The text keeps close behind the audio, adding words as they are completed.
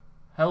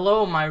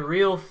Hello, my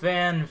real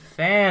fan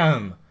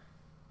fam!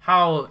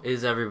 How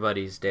is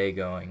everybody's day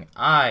going?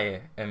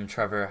 I am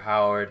Trevor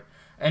Howard,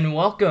 and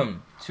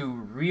welcome to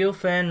Real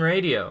Fan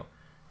Radio.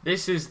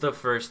 This is the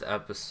first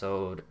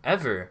episode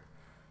ever.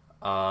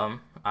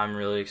 I'm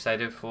really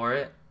excited for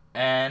it,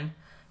 and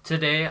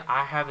today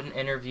I have an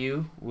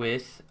interview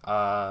with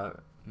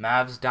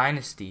Mavs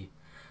Dynasty.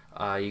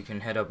 You can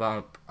hit up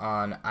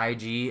on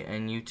IG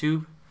and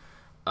YouTube.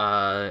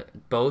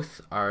 Both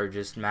are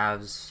just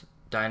Mavs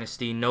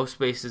Dynasty, no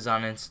spaces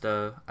on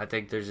Insta. I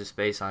think there's a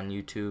space on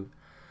YouTube.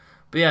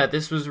 But yeah,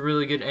 this was a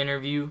really good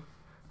interview.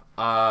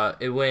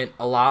 It went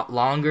a lot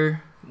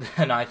longer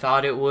than I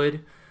thought it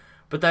would,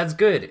 but that's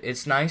good.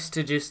 It's nice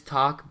to just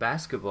talk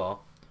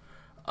basketball.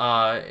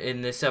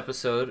 In this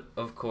episode,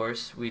 of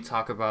course, we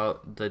talk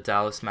about the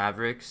Dallas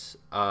Mavericks.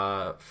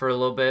 For a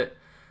little bit,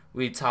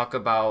 we talk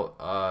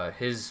about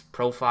his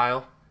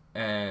profile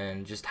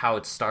and just how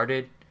it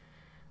started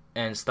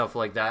and stuff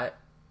like that.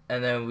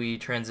 And then we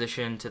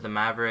transition to the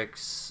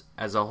Mavericks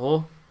as a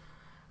whole.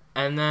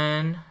 And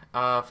then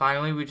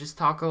finally we just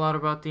talk a lot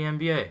about the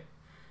NBA.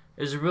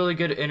 It was a really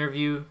good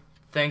interview.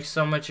 Thanks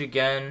so much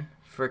again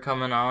for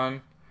coming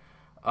on.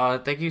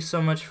 Thank you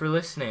so much for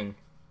listening.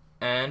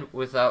 And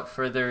without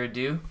further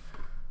ado,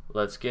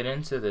 let's get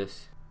into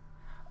this.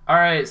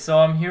 Alright, so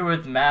I'm here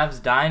with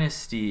Mavs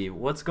Dynasty.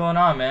 What's going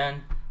on,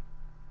 man?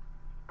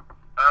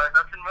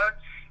 Nothing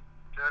much.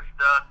 Just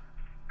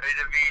ready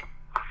to be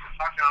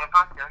talking on a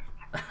podcast.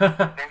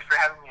 Thanks for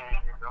having me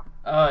here, bro.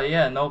 Oh,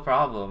 yeah, no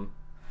problem.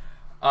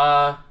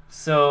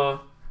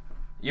 So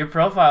your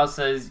profile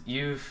says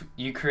you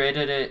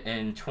created it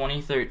in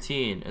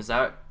 2013. Is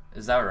that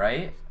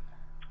right?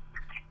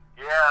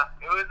 Yeah,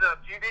 it was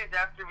a few days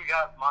after we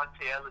got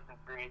Monte Ellis in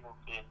free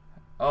agency.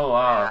 Oh,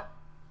 wow. Yeah.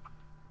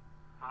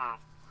 Mm-hmm.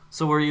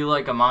 So were you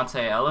like a Monte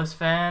Ellis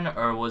fan,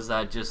 or was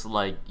that just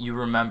like you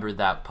remember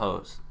that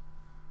post?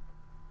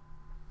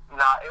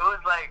 Nah, it was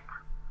like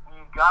we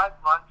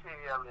got Monte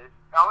Ellis.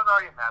 I was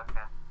already a Mavs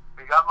fan.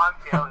 We got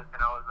Monte Ellis,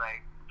 and I was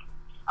like,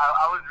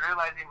 I was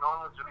realizing no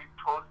one was really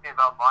posting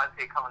about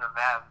Monte coming to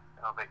Mavs.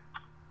 And I was like,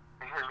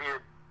 there should be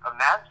a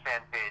Mavs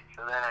fan page.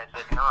 So then I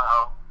said, you know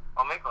what,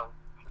 I'll make one.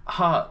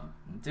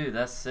 Dude,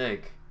 that's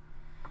sick.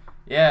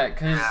 Yeah,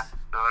 cause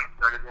so I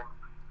started in.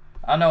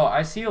 I know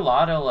I see a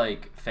lot of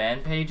like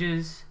fan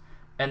pages,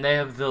 and they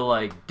have the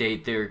like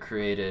date they were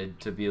created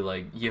to be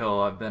like, yo,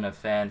 I've been a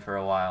fan for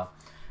a while,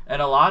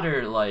 and a lot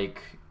are like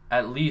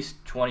at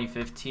least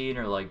 2015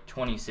 or like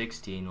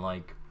 2016.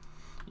 Like,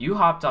 you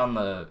hopped on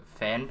the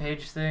fan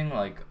page thing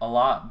like a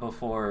lot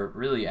before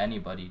really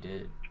anybody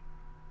did.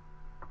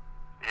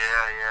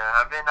 Yeah.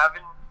 I've been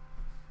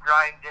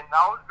grinding.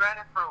 I was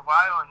grinding for a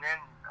while, and then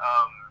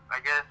I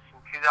guess in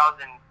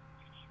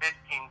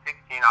 2015,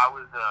 16,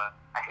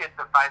 I hit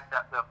the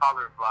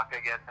follower block,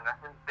 I guess, and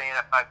I've been staying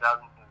at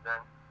 5,000 since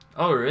then.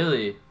 Oh,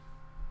 really?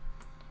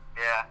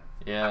 Yeah.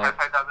 I had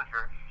 5,000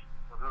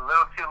 for a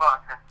little too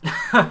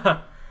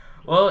long.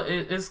 Well,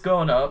 it's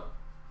going up.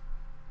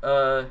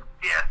 Yeah,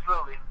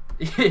 slowly.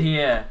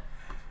 Yeah.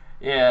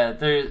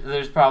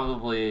 There's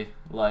probably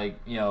like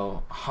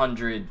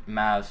 100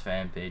 Mavs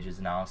fan pages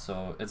now,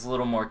 so it's a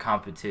little more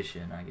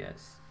competition, I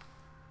guess.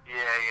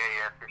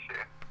 Yeah, for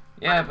sure.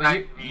 Yeah,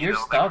 but your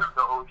stuff. Like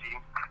the OG.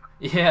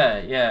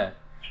 Yeah.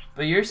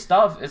 But your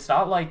stuff, it's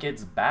not like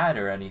it's bad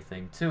or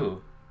anything,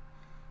 too.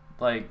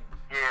 Like.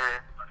 Yeah.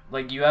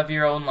 Like, you have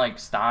your own like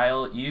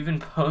style. You even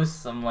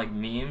post some like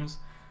memes.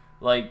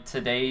 Like,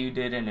 today you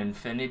did an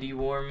Infinity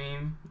War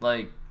meme.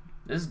 Like,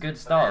 this is good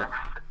stuff.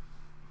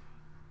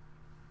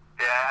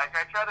 Yeah,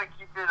 I try to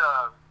keep it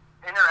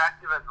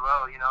interactive as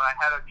well. I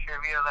had a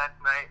trivia last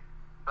night,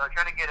 so I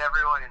try to get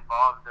everyone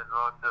involved as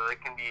well, so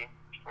it can be,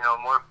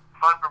 more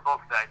fun for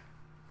both sides.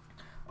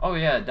 Oh,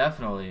 yeah,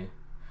 definitely.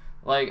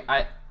 Like,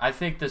 I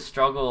think the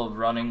struggle of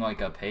running,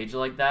 like, a page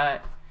like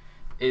that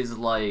is,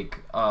 like,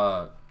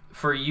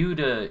 for you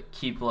to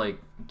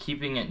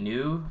keeping it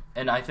new,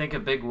 and I think a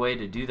big way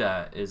to do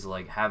that is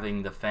like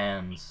having the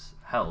fans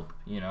help,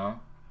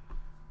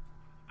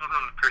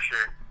 For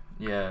sure.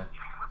 Yeah.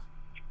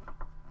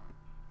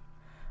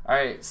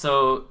 Alright,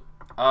 so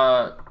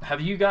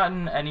have you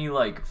gotten any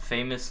like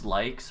famous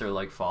likes or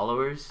like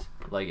followers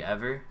like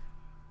ever?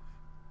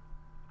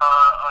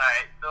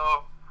 Alright,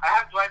 so I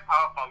have Dwight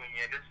Powell following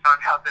me. I just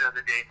found out the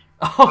other day.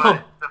 Oh.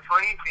 But the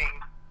funny thing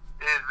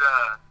is,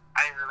 I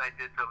didn't realize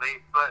it till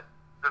late, but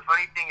the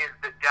funny thing is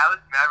the Dallas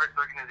Mavericks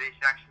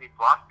organization actually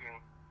blocked me.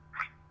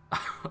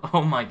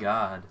 Oh my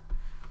god.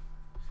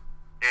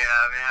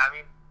 Yeah, man. I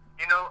mean,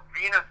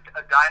 being a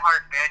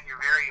diehard fan, you're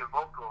very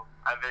vocal.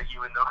 I bet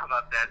you would know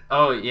about that.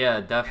 Oh yeah,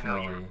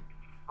 definitely.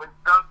 When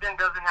something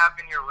doesn't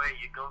happen your way,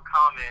 you go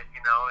comment,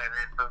 and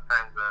then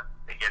sometimes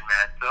they get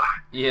mad. So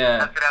yeah,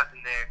 that's what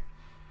happened there.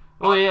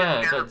 Well,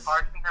 yeah, Taylor that's.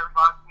 Parsons has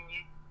blocked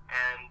me,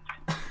 and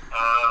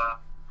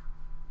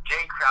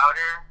Jay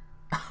Crowder.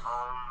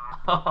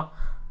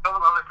 Some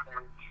other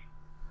players.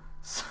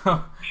 So.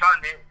 Sean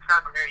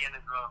Marion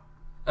as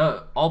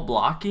well. All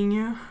blocking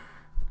you?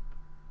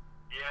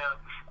 Yeah.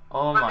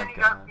 Oh but my then you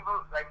god. got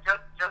people like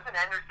just Justin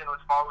Anderson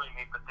was following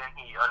me, but then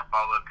he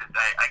unfollowed because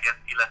I guess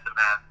he left the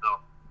Mavs,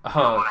 so I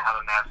don't want to have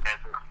a Mavs fan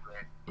for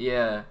today.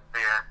 Yeah. So,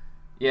 yeah.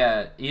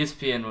 Yeah,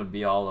 ESPN would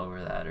be all over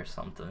that or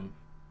something.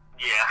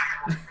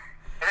 Yeah.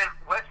 And then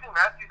Wesley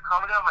Matthews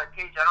commented on my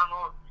page. I don't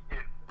know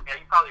if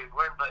you probably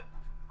weren't, but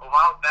a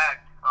while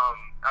back,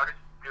 I'll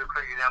just do a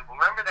quick example.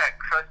 Remember that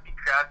Krusty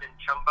Krab and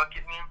Chum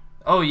Bucket meme?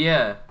 Oh,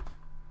 yeah.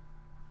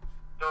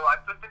 So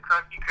I put the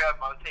Krusty Krab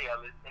Monte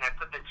Ellis, and I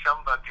put the Chum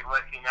Bucket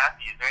Wesley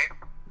Matthews, right?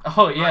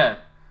 Oh, yeah.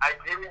 But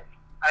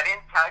I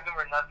didn't tag him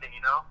or nothing,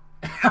 you know?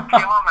 He just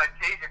came on my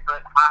page and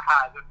said,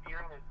 haha, the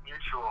feeling is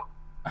mutual.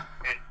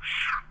 And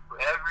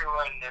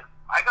everyone,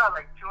 I got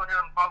like 200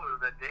 followers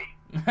that day.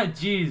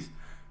 Jeez.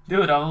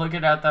 Dude, I'm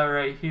looking at that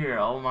right here.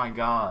 Oh my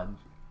god.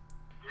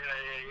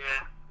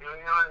 Yeah.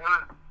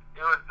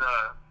 It was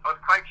I was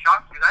quite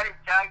shocked because I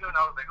didn't tag him and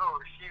I was like, oh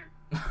shoot.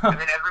 And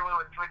then everyone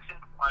was twitching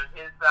on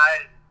his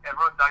side and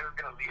everyone thought he was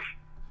gonna leave.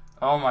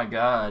 Oh my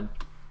god.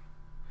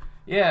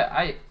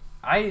 Yeah,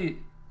 I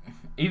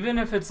even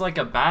if it's like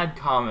a bad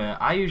comment,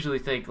 I usually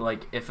think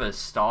like if a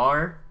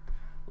star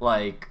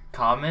like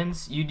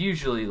comments, you'd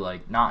usually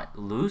like not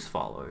lose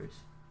followers.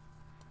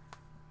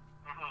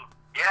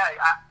 Yeah,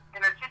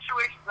 in a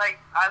situation like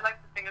I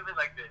like to think of it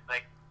like this: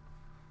 like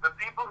the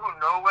people who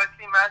know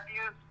Wesley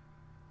Matthews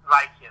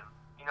like him.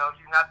 You know,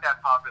 he's not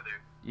that popular.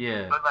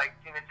 Yeah. But like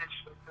in a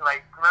situation,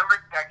 like remember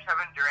that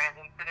Kevin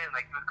Durant incident?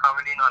 Like he was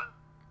commenting on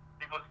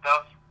people's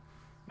stuff.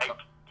 Like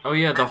oh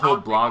yeah, the whole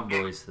Blog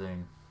Boys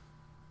thing.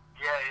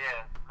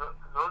 Yeah.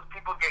 Those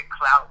people get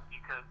clout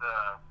because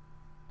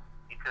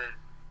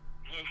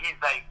he's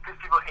like, because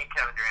people hate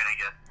Kevin Durant, I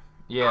guess.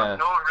 Yeah.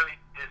 No one really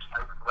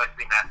dislikes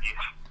Wesley Matthews.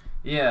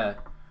 Yeah.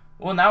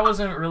 Well, and that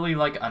wasn't really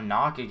like a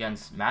knock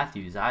against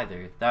Matthews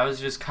either. That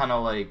was just kind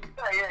of like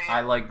Yeah.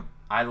 I like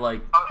I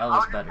Ellis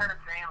was just better. kind of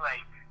saying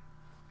like,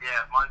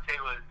 yeah, Monte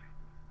was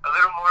a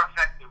little more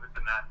effective with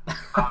the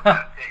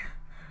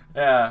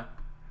Mavs.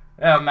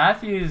 Yeah,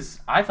 Matthews,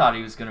 I thought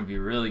he was going to be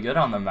really good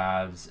on the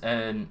Mavs,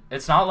 and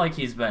it's not like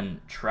he's been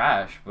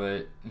trash,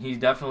 but he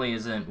definitely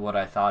isn't what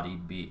I thought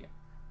he'd be.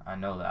 I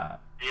know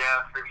that.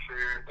 Yeah, for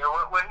sure.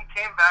 When he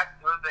came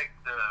back, it was like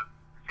the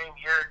same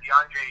year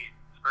DeAndre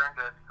spurned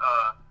us.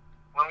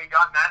 When we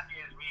got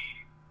Matthews,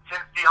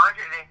 since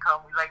DeAndre didn't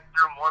come, we like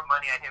threw more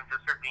money at him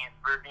just for being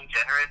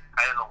generous.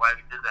 I don't know why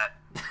we did that.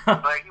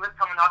 But he was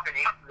coming off an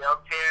ACL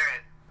tear,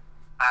 and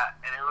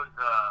it was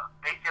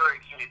ACL or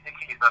Achilles.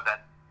 Achilles, not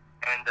that.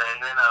 And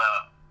then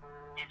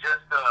he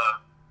just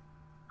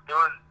it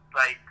was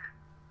like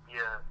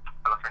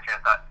I lost my train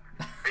of thought.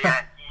 But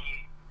yeah,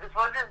 this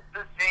wasn't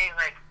the same.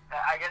 Like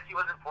I guess he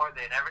wasn't for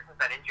then. Ever since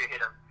that injury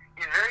hit him,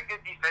 he's very good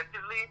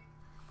defensively.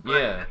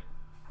 Yeah.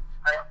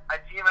 I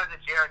see him as a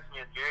J.R.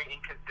 Smith, very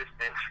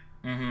inconsistent.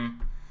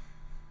 Mhm.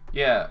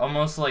 Yeah,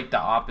 almost like the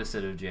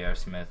opposite of J.R.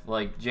 Smith.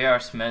 Like J.R.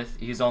 Smith,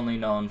 he's only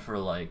known for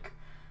like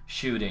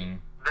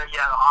shooting. The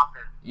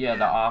offense. Yeah,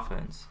 the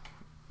offense.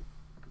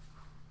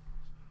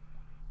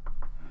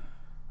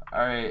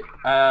 Alright,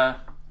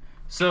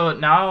 so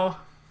now,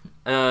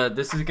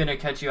 this is gonna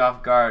catch you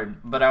off guard,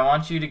 but I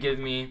want you to give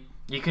me,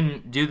 you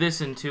can do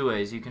this in two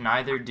ways. You can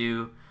either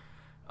do,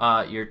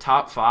 your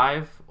top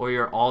 5 or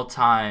your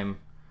all-time,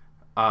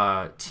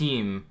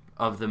 team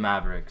of the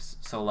Mavericks.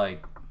 So,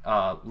 like,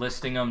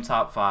 listing them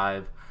top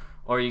 5,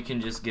 or you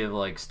can just give,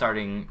 like,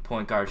 starting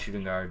point guard,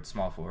 shooting guard,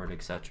 small forward,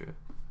 etc.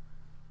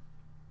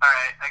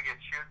 Alright, I get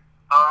you.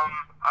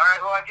 Alright,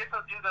 well, I guess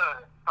I'll do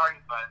the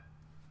starting 5.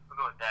 We'll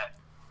go with that.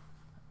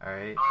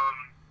 Alright.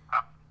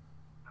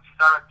 Let's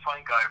start with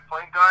point guard.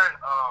 Point guard,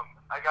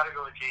 I gotta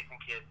go with Jason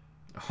Kidd.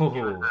 Oh.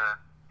 He's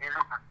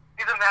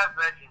a Mavs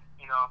legend,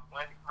 you know.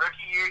 When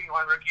rookie year, he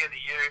won Rookie of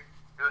the Year.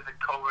 It was a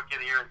co-rookie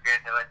of the year with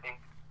Grant Hill, I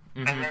think.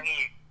 Mm-hmm. And then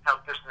he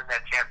helped us in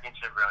that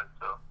championship run.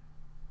 So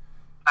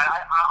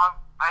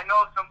I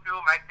know some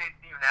people might say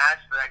Steve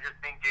Nash, but I just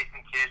think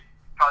Jason Kidd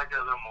probably did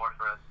a little more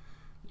for us.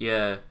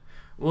 Yeah.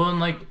 Well,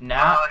 and like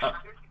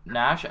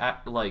Nash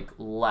like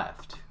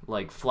left,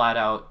 like flat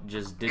out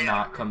just did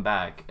not come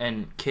back,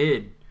 and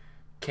Kidd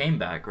came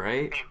back,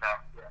 right? Came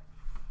back, yeah.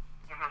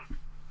 Mm-hmm.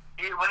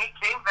 When he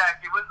came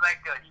back, it was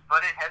like he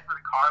butted heads with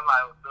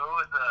Carlisle, so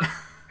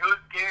it was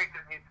scary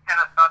because he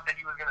kind of thought that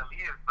he was gonna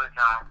leave, but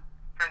nah.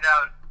 Turned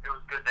out it was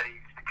good that he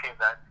came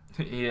back.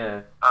 Yeah.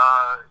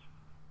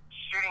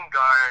 Shooting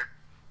guard,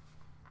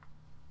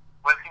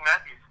 Wesley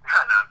Matthews. No,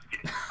 I'm just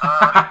kidding.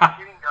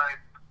 Shooting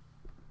guard.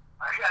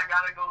 I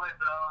gotta go with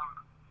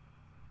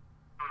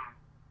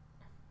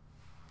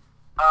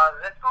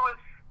let's go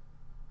with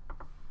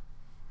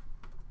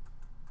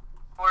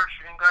for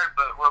shooting guard,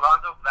 but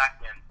Rolando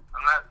Blackman.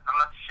 I'm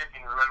not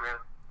shifting. Remember,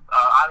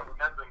 I don't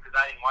remember him because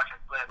I didn't watch him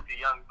play. I'm too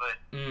young. But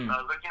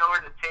looking over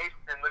the tapes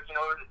and looking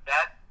over the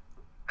stats,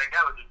 that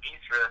guy was a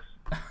beast for us.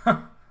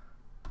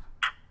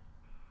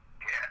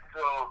 Yeah.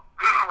 So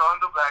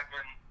Rolando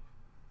Blackman.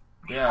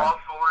 Yeah.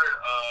 All forward.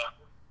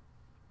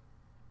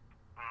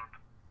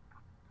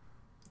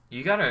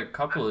 You got a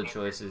couple of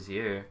choices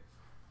here.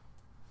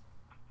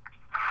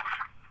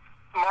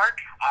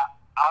 Mark,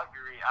 I'll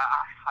agree.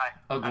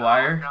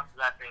 Aguirre? Aguirre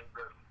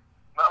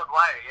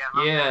Dwyer, yeah.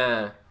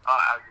 Yeah.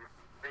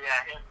 Yeah,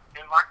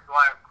 him Mark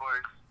Dwyer, of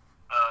course.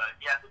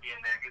 He has to be in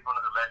there. He's one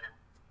of the legends.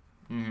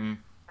 Mm-hmm.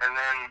 And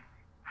then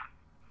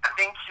I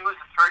think he was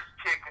the first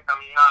pick, if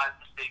I'm not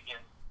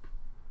mistaken,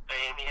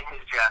 in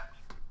his draft.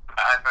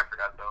 I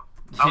forgot though.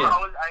 Yeah.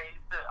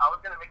 I was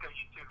gonna make a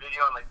YouTube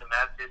video on like the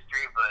Mavs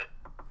history, but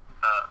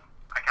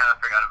I kind of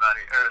forgot about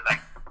it, or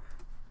like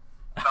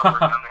stopped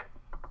working on it.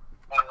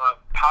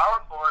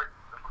 Power forward,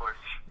 of course.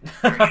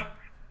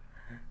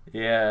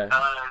 Yeah. I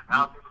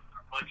don't think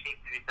much needs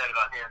to be said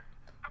about him.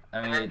 I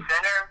And then mean,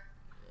 center,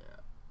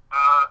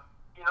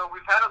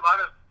 we've had a lot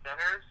of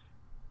centers,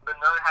 but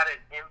none had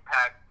an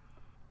impact.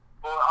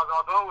 Well,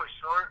 although it was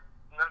short,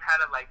 none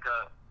had as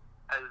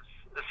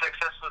a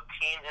successful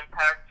team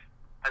impact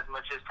as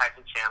much as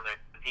Tyson Chandler.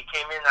 He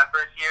came in that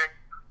first year,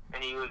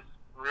 and he was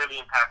really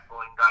impactful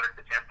and got us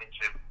the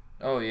championship.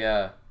 oh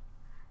yeah.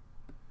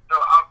 So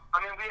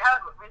I mean, we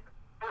had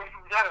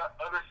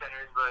other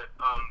centers, but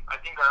I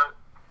think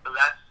the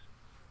last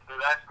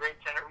great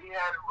center we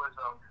had was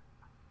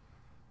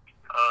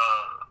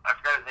I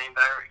forgot his name,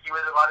 but he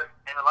was in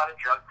a lot of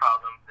drug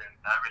problems, and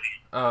that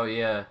really Oh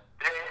yeah.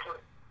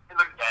 it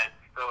looked bad.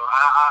 So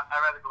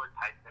I'd rather go with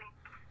Tyson,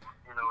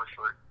 with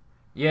short.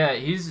 Yeah,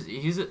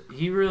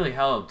 he really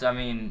helped. I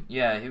mean,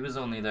 yeah, he was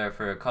only there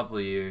for a couple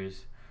of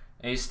years.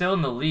 And he's still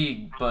in the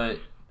league, but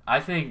I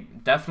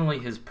think definitely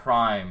his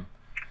prime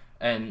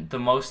and the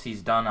most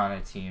he's done on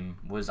a team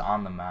was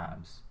on the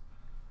Mavs.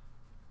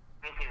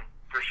 Mm-hmm,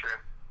 for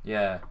sure.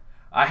 Yeah.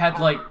 I had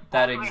like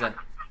that exact...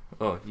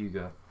 Oh, you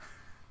go.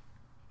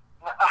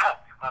 My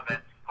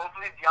bad.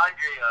 Hopefully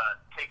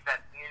DeAndre takes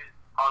that new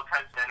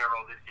all-time center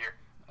role this year.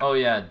 Oh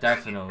yeah,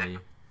 definitely.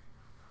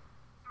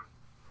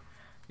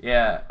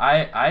 Yeah,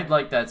 I'd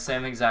like that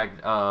same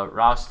exact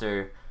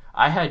roster.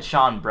 I had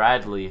Sean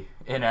Bradley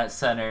in at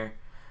center.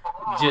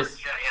 Sean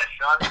was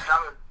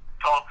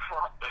tall.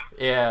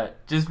 Yeah,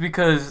 just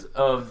because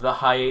of the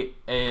height,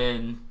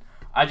 and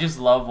I just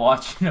love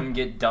watching him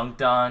get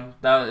dunked on.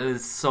 That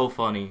is so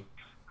funny.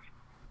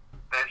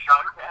 That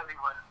Sean Bradley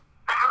one.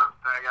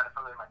 Sorry, I got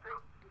something in my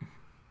throat.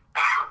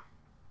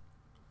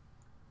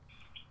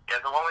 Yeah,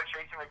 the one with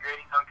Tracy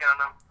McGrady dunking on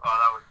him.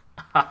 Oh,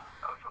 that was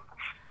so cool.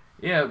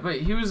 Yeah,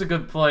 but he was a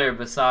good player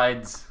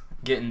besides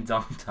getting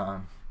dunked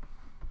on.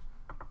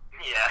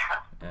 Yeah.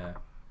 Yeah.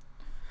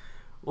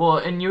 Well,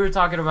 and you were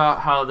talking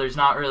about how there's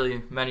not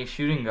really many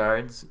shooting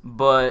guards,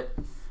 but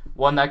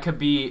one that could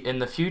be in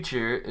the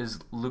future is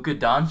Luka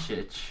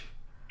Doncic.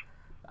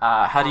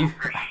 How do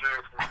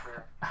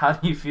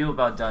you feel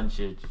about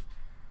Doncic?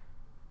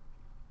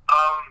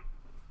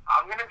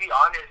 I'm gonna be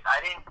honest.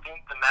 I didn't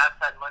think the Mavs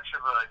had much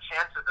of a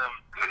chance with him,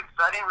 so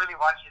I didn't really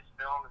watch his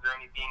films or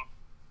anything.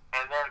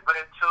 And then, but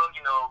until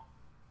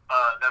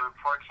the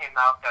report came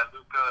out that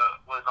Luka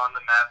was on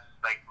the Mavs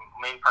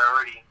main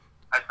priority,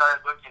 I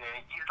started looking at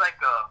it. He's it's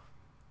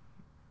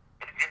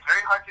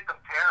very hard to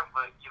compare him,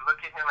 but you look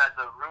at him as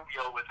a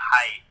Rubio with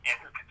height and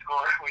who can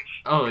score,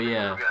 which Oh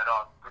yeah. Rubio at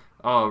all.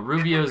 Oh,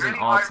 Rubio's really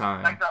an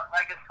all-time. Like a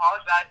tall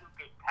guy who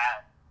can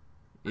pass.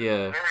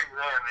 Yeah. Very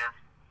rare, man.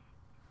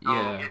 So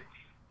Yeah. it's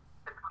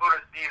cool to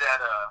see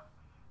that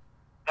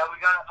we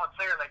got a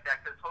player like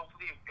that, because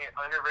hopefully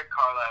under Rick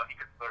Carlisle he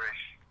could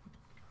flourish.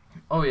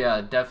 Oh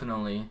yeah,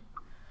 definitely.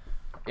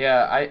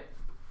 Yeah,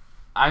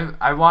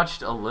 I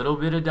watched a little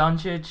bit of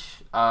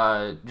Doncic,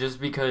 just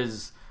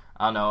because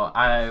I don't know.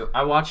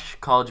 I watch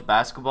college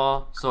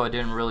basketball, so I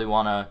didn't really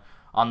want to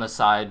on the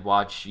side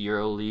watch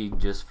EuroLeague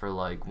just for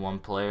one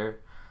player.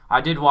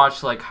 I did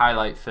watch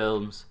highlight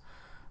films,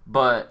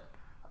 but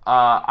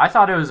I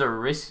thought it was a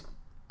risk.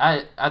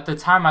 At the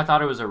time, I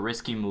thought it was a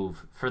risky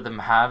move for the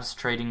Mavs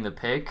trading the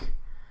pick,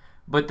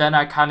 but then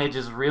I kind of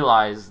just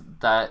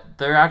realized that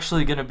they're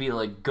actually gonna be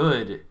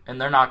good,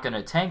 and they're not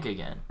gonna tank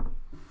again.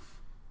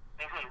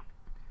 Mm-hmm.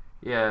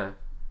 Yeah,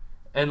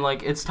 and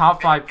it's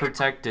top 5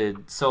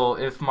 protected. So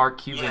if Mark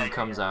Cuban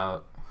comes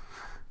out,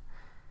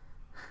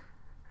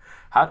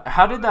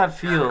 how did that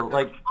feel?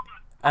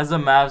 As a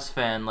Mavs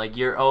fan,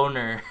 your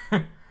owner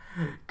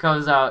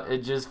comes out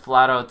and just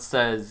flat out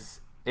says,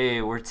 "Hey,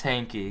 we're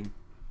tanking."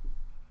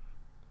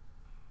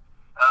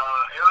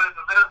 It was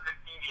a little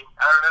defeating.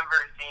 I remember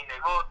seeing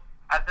it. Well,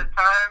 at the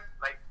time,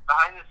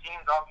 behind the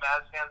scenes, all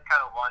Mavs fans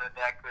kind of wanted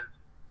that because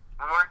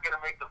we weren't going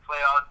to make the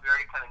playoffs. We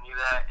already kind of knew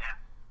that, and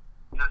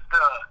just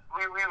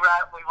we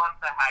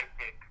wanted the high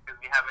pick because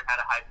we haven't had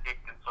a high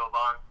pick in so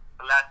long.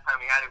 The last time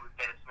we had it was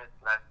Dennis Smith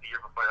last year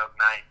before that was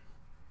nice.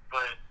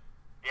 But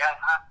yeah,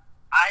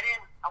 I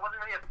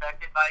wasn't really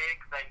affected by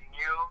it because I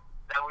knew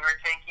that we were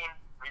tanking.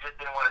 We just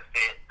didn't want to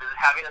say it. Just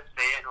having them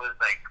say it was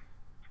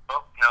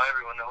oh, now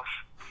everyone knows.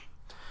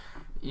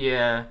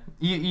 Yeah,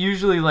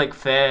 usually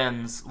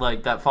fans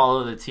that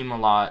follow the team a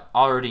lot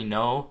already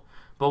know,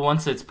 but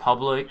once it's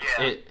public,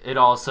 it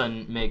all of a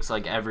sudden makes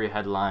every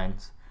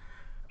headlines.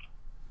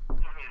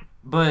 Mm-hmm.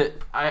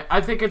 But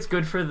I think it's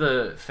good for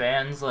the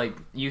fans.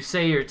 You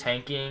say you're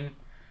tanking,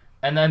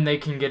 and then they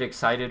can get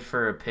excited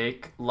for a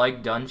pick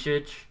like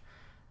Doncic.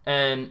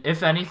 And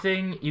if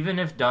anything, even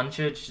if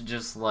Doncic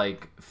just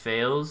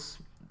fails,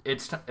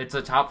 it's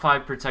a top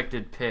 5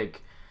 protected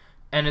pick,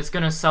 and it's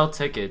gonna sell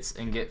tickets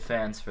and get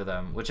fans for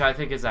them, which I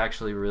think is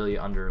actually really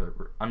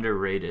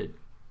underrated.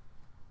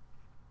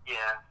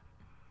 Yeah.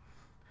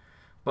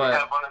 But you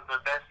have one of the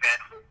best fan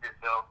bases,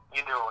 so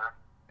you know her.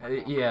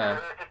 Yeah.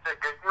 It was a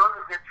good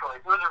choice.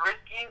 It was a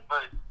risky,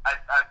 but I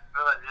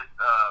feel like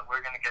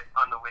we're gonna get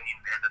on the winning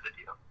end of the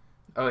deal.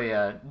 Oh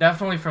yeah,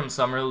 definitely from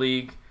Summer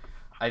League.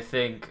 I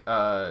think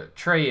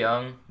Trae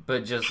Young,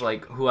 but just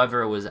like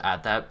whoever was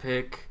at that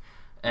pick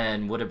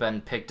and would have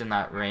been picked in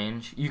that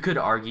range. You could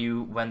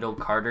argue Wendell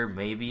Carter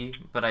maybe,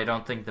 but I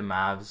don't think the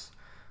Mavs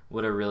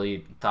would have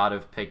really thought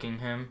of picking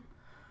him.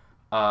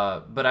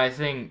 But I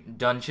think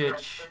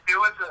Doncic. If it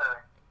was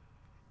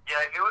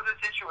a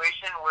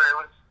situation where it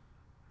was,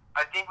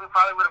 I think we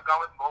probably would have gone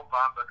with Mo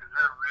Bamba because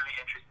we were really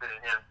interested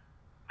in him.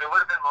 There would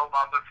have been Mo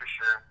Bamba for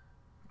sure,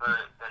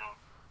 but then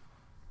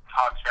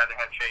Hawks rather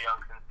have Trae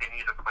Young since they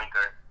need a point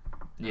guard.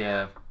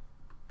 Yeah.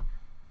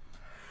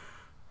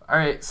 All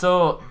right,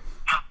 so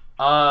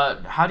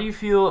how do you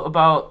feel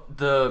about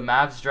the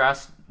Mavs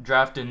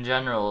draft in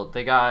general?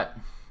 They got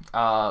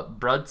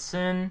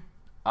Brunson,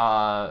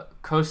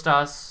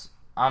 Kostas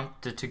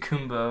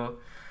Antetokounmpo,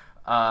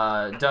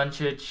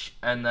 Doncic,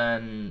 and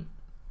then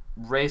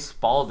Ray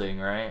Spalding,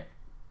 right?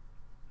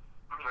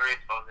 Ray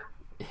Spalding.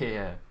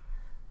 Yeah.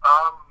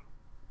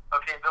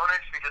 Okay,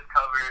 Doncic we just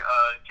covered.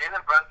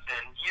 Jalen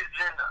Brunson, he's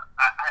been,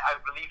 I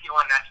believe he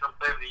won National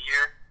Player of the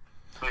Year.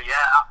 But yeah,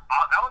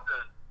 that was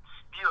a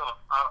steal.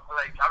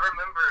 I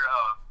remember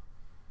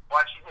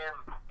watching him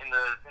in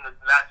the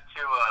last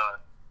two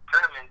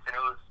tournaments, and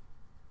it was,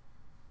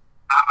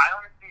 I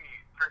honestly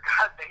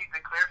forgot that he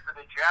declared for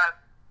the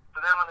draft. So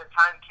then when the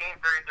time came,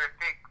 33rd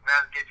pick,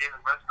 Mavs get Jalen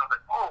Brunson, I was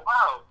like, oh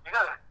wow, you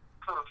got a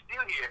total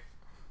steal here.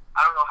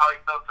 I don't know how he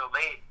felt so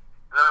late.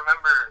 I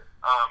remember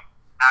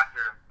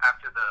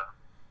after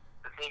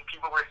the thing,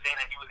 people were saying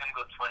that he was going to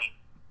go 20.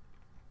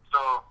 So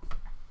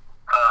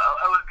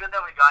it was good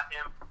that we got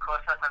him.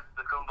 Kostas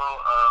Antetokounmpo.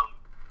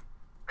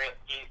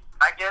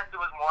 I guess it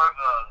was more of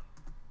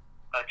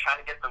a trying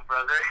to get the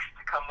brother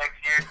to come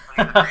next year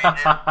when he's a free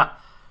agent.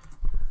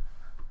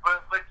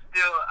 But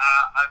still,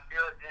 I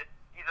feel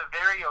he's a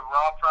very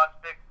raw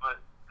prospect, but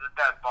just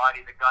that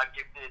body, the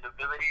God-gifted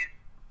abilities,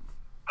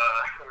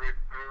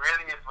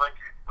 really is what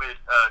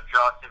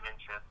draws him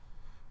interest.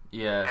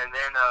 Yeah. And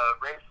then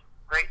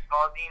Ray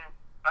Spalding,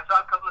 I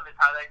saw a couple of his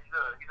highlights.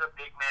 He's a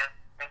big man,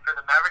 and for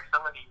the Mavericks,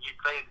 he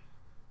played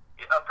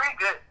pretty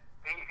good.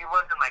 He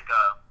wasn't like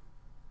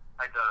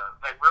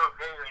real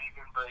great or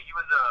anything, but he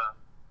was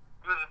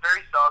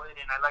very solid,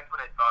 and I liked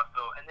what I saw.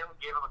 So, and then we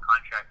gave him a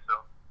contract.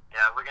 So,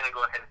 yeah, we're gonna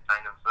go ahead and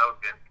sign him. So that was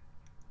good.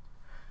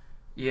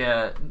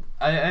 Yeah,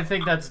 I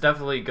think that's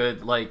definitely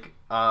good. Like,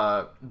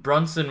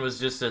 Brunson was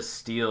just a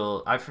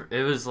steal.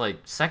 It was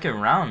like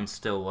second round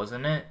still,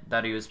 wasn't it?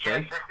 That he was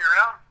picked. Yeah, second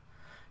round.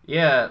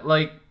 Yeah,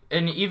 like,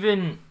 and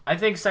even I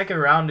think second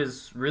round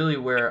is really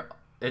where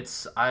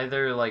it's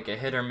either like a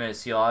hit or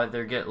miss. You'll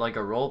either get like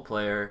a role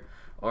player,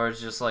 or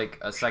it's just like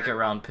a second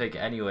round pick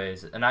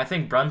anyways. And I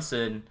think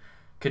Brunson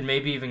could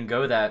maybe even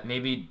go that,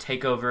 maybe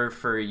take over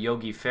for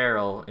Yogi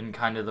Ferrell in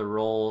kind of the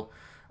role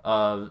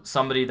of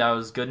somebody that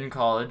was good in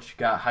college,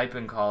 got hype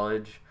in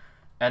college,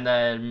 and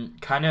then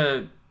kind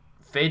of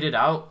faded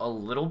out a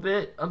little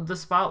bit of the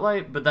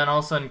spotlight, but then all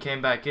of a sudden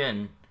came back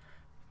in.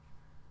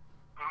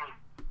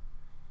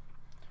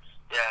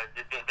 Yeah,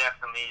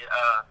 definitely.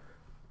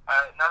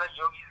 Now that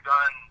Yogi's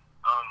gone,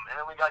 and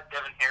then we got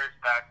Devin Harris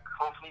back.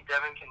 Hopefully,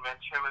 Devin can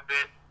mentor him a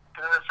bit.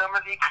 Because in the summer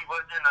league, he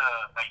wasn't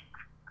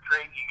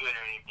crazy good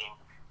or anything.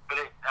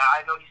 But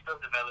I know he's still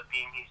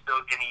developing. He's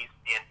still getting used to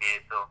the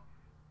NBA. So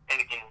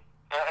anything's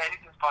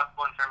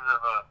possible in terms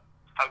of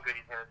how good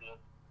he's gonna be.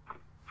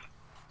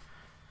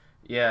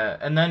 Yeah,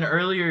 and then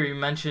earlier you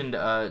mentioned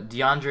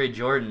DeAndre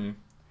Jordan.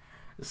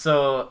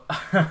 So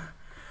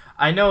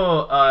I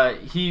know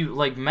he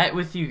met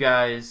with you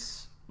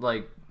guys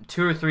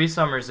 2 or 3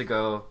 summers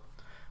ago,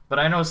 but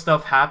I know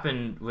stuff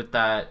happened with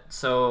that.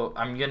 So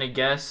I'm gonna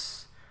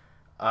guess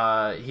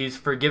he's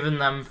forgiven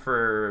them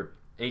for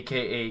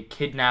AKA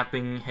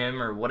kidnapping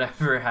him or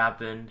whatever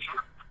happened.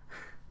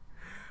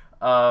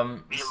 The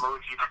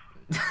emoji.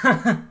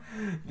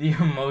 The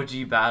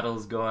emoji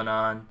battle's going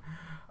on.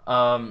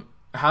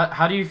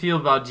 How do you feel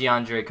about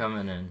DeAndre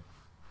coming in?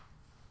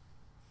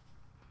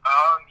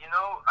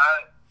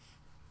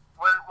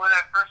 When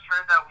I first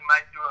heard that we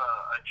might do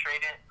a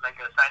trade a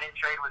sign-in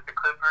trade with the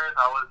Clippers,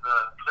 I was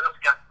a little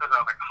skeptical. I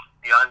was like,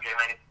 DeAndre,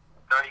 man,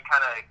 he's already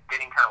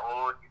getting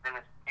old.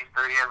 He's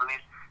 30, I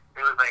believe.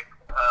 It was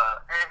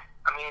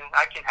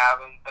I can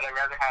have him, but I'd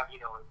rather have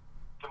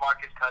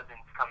DeMarcus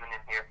Cousins coming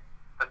in here.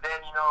 But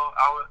then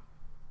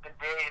the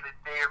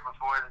day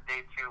before, the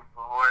day two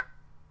before,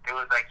 it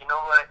was like, you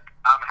know what?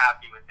 I'm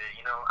happy with it.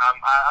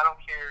 I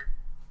don't care.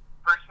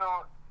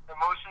 Personal,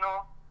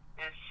 emotional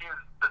issues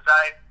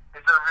aside,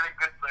 it's a really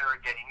good player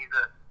we're getting. He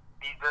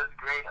does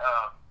great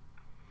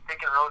pick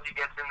and rolls. He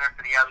gets in there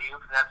for the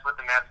alley-oops, and that's what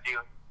the Mavs do.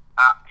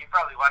 You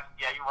probably watch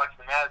the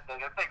Mavs.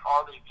 That's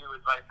all they do is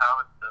Vice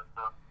Talent stuff.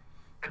 So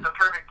it's a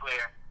perfect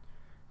player.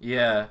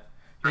 Yeah.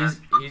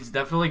 He's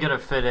definitely gonna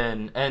fit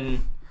in.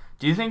 And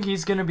do you think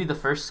he's gonna be the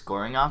first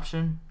scoring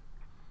option?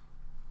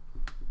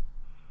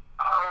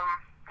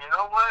 You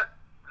know what?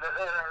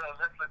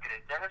 Let's look at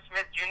it. Dennis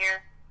Smith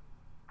Jr.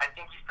 I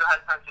think he still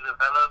has time to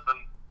develop, but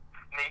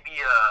maybe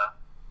no,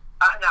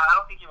 I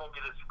don't think he won't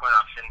be the scoring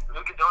option.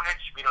 Luka Doncic,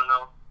 we don't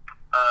know.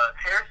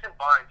 Harrison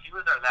Barnes, he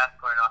was our last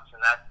scoring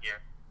option last year.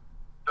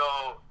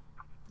 So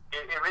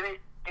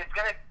it's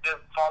gonna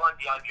fall on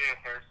DeAndre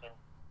Harrison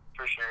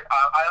for sure.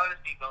 I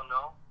honestly don't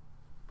know,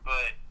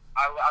 but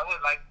I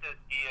would like to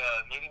see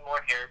maybe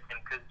more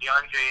Harrison because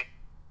DeAndre,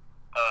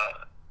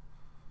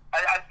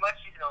 as much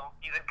as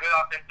he's a good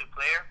offensive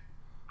player,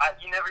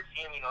 you never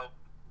see him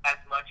as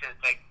much as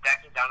like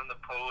backing down on the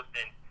post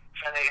and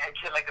trying to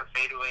hit like a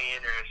fadeaway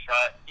in or a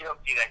shot. You don't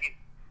see that. He's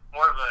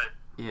more of a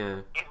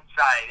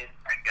inside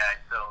guy.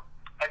 So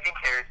I think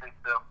Harrison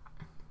still.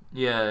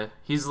 Yeah,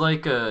 he's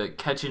like a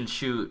catch and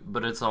shoot,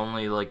 but it's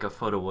only like a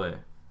foot away.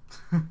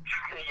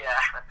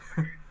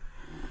 Yeah.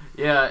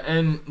 Yeah,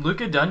 and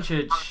Luka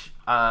Doncic,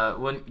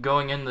 when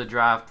going in the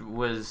draft,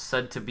 was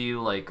said to be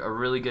like a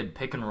really good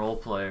pick and roll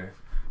player.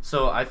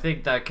 So I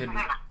think that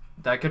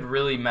could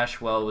really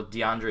mesh well with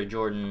DeAndre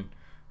Jordan,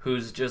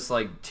 who's just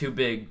like too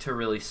big to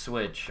really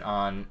switch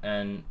on,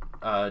 and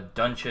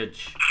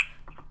Doncic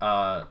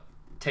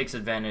takes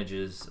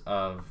advantages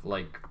of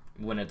like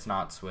when it's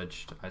not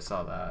switched. I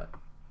saw that.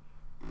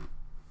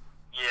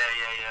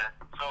 Yeah.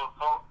 So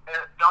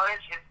Doncic,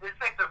 it's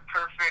like the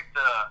perfect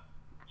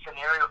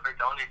scenario for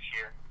Doncic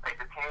here. Like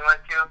the team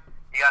went to,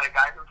 you got a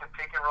guy who can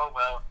pick and roll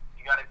well.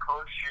 You got a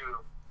coach who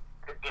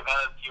could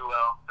develop you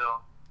well.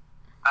 So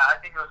I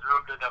think it was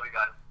real good that we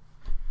got him.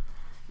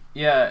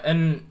 Yeah,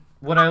 and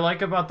what I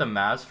like about the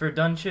Mavs for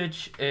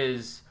Doncic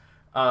is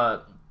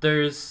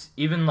there's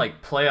even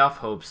like playoff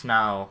hopes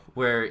now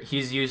where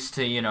he's used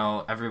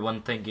to,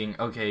 everyone thinking,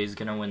 okay, he's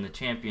going to win the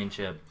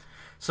championship.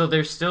 So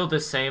there's still the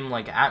same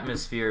like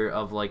atmosphere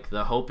of like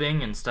the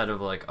hoping instead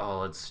of like, oh,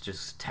 let's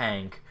just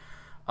tank.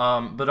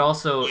 But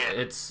also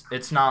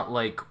it's not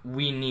like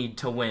we need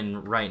to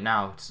win right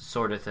now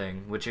sort of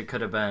thing, which it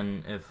could have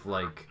been if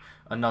like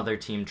another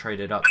team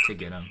traded up to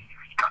get him.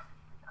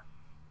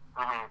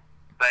 Mm-hmm.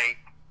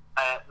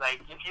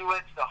 Like if you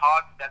went to the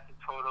Hawks, that's a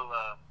total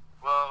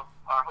well,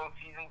 our whole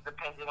season's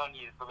dependent on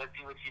you, so let's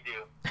see what you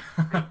do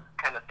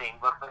kind of thing.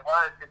 But for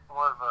us, it's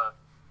more of a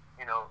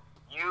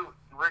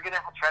we're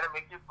gonna try to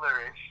make you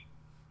flourish,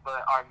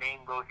 but our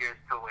main goal here is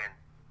to win,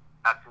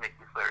 not to make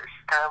you flourish.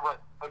 Kind of what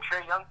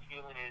Trae Young's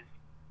feeling is,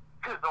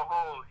 because the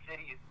whole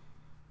city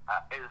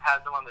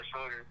has him on their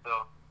shoulders.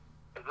 So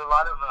there's a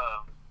lot of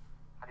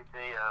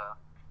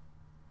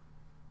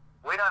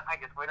weight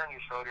on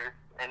your shoulders,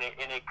 and it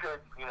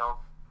could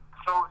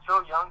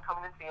so young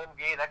coming into the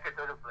NBA, that could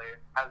hurt a player,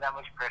 have that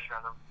much pressure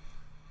on them.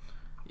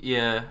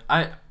 Yeah,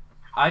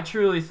 I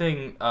truly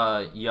think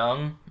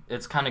Young,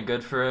 it's kind of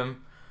good for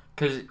him.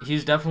 Because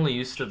he's definitely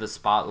used to the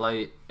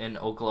spotlight in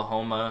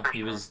Oklahoma.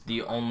 He was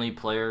the only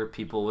player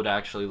people would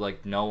actually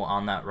know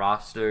on that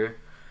roster.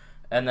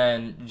 And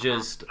then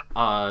just,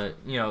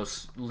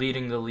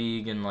 leading the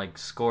league in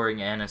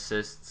scoring and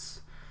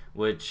assists,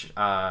 which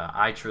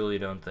I truly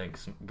don't think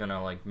is going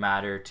to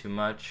matter too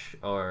much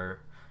or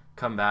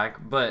come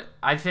back. But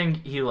I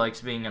think he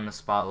likes being in the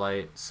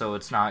spotlight, so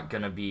it's not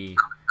going to be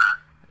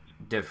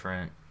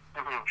different.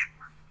 Mm-hmm.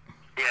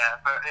 Yeah,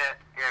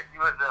 he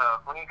was,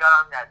 when he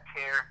got on that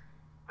tear,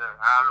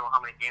 I don't know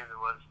how many games it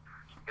was,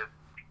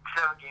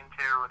 7-game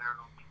tear or whatever.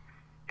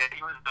 Yeah,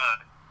 he was,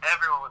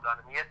 everyone was on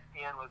him.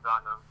 ESPN was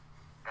on him.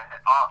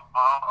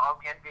 All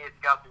the NBA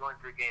scouts were going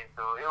through games,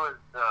 so it was,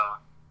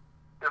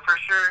 for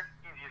sure,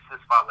 he's used to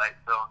the spotlight,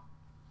 so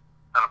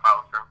it's not a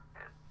problem for him.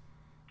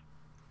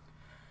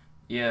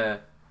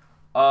 Yeah.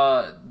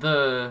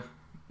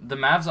 The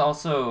Mavs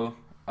also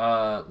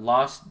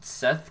lost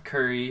Seth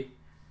Curry,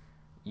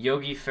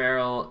 Yogi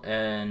Ferrell,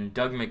 and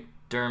Doug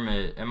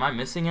McDermott. Am I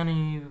missing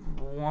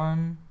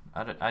anyone?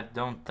 I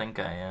don't think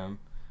I am.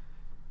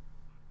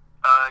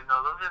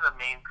 No, those are the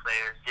main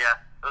players. Yeah,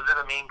 those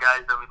are the main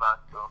guys that we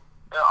lost. So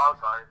they're all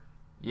guards.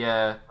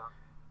 Yeah,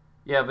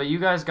 yeah, but you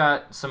guys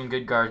got some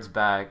good guards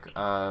back.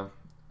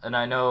 And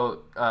I know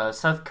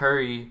Seth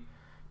Curry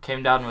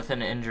came down with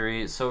an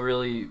injury, so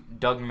really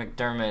Doug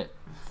McDermott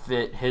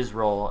fit his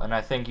role, and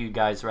I think you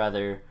guys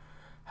rather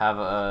have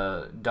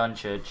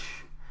Doncic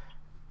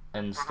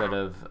instead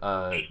of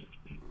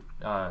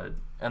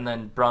and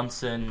then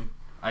Brunson,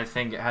 I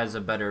think has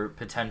a better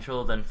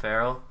potential than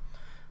Ferrell,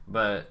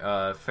 but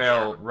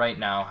Ferrell right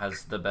now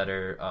has the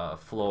better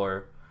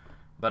floor,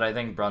 but I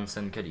think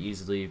Brunson could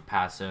easily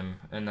pass him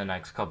in the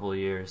next couple of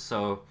years.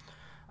 So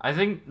I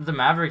think the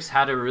Mavericks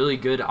had a really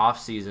good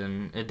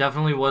offseason. It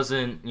definitely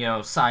wasn't,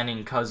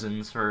 signing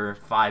Cousins for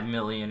 $5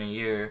 million a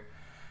year,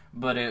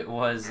 but it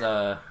was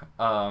a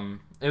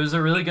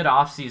really good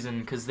offseason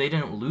because they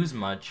didn't lose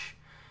much.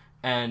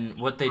 And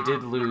what they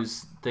did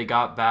lose, they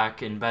got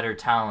back in better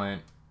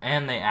talent,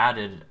 and they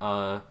added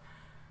a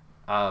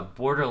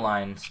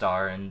borderline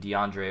star in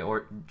DeAndre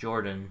or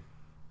Jordan.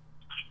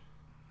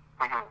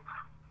 Mm-hmm.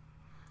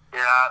 Yeah,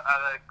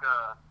 I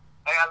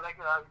like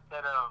how you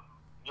said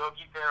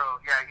Yogi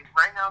Ferrell,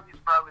 right now he's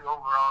probably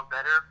overall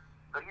better,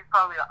 but he's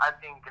probably, I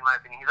think, in my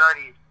opinion, he's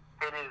already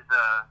hit his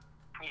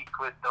peak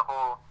with the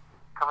whole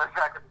coming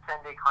back with the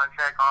 10-day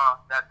contract. Oh,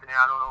 that thing,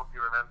 I don't know if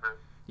you remember.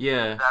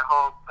 Yeah. That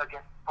whole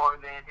against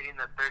Portland, hitting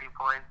the 30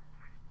 points.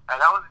 That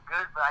was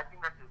good, but I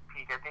think that's his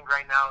peak. I think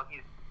right now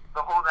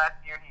the whole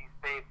last year he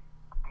stayed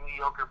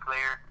mediocre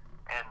player,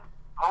 and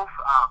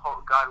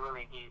God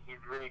willing,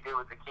 he's really good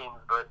with the Kings,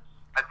 but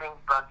I think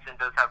Brunson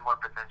does have more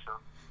potential.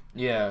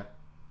 Yeah.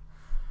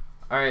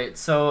 All right.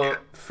 So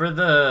for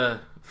the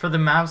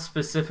Mavs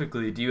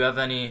specifically, do you have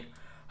any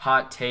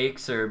hot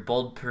takes or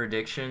bold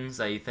predictions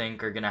that you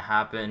think are gonna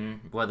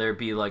happen, whether it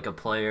be like a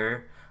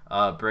player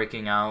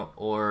breaking out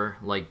or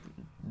like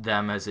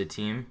them as a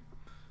team?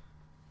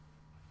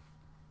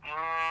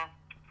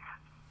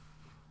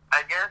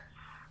 I guess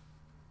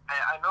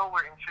I know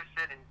we're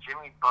interested in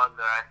Jimmy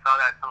Butler. I saw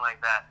that, something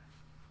like that.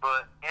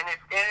 But if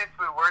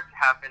it were to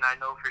happen, I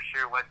know for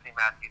sure Wesley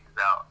Matthews is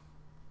out.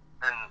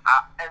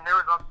 And there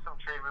was also some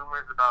trade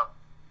rumors about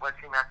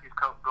Wesley Matthews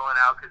going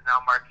out because now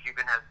Mark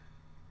Cuban has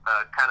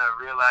kind of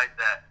realized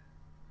that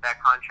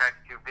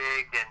contract's too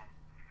big, and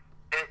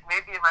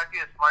maybe it might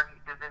be a smart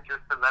decision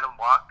just to let him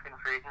walk in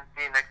free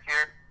agency next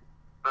year.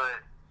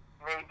 But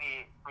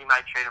maybe we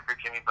might trade him for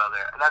Jimmy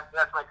Butler.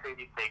 That's my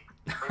crazy take.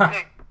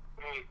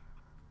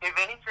 If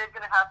any trade's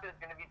gonna happen,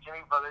 it's gonna be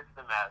Jimmy Butler to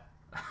the Mavs.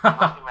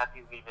 Wesley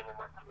Matthews leaving in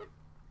that trade.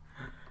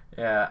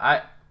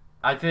 Yeah,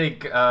 I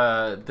think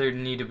there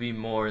need to be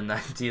more in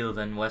that deal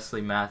than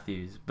Wesley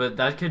Matthews, but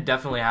that could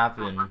definitely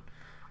happen.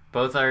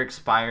 Both are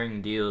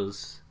expiring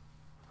deals.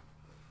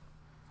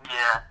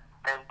 Yeah,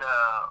 and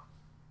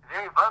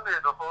Jimmy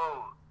Butler,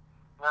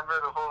 remember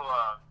the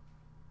whole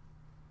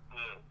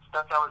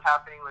stuff that was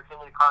happening with him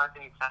and Karl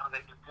Anthony Towns,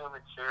 like just doing the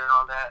chair and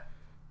all that.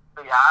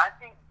 But yeah, I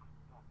think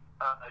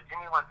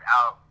Jimmy wants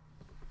out.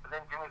 But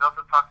then Jimmy's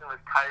also talking with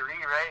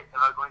Kyrie, right,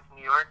 about going to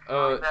New York.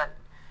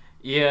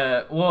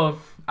 Yeah, well,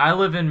 I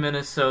live in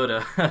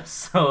Minnesota,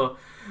 so...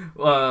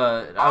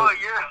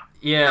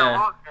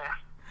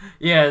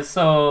 Yeah,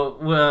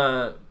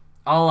 so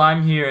all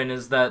I'm hearing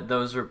is that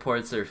those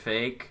reports are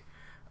fake.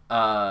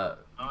 They're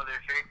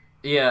fake?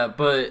 Yeah,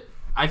 but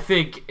I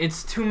think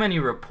it's too many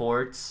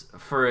reports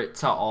for it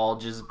to all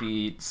just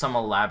be some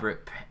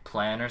elaborate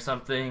plan or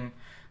something.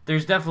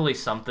 There's definitely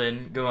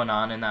something going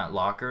on in that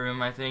locker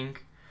room, I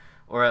think.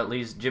 Or at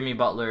least Jimmy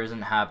Butler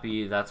isn't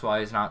happy. That's why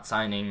he's not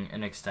signing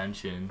an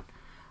extension.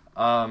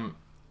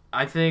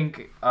 I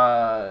think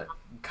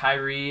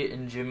Kyrie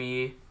and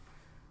Jimmy...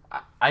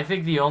 I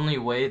think the only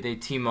way they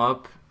team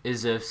up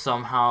is if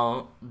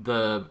somehow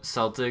the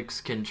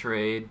Celtics can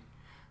trade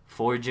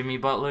for Jimmy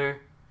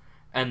Butler,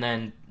 and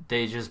then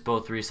they just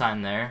both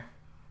re-sign there.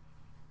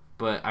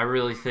 But I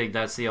really think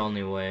that's the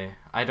only way.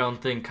 I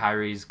don't think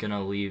Kyrie's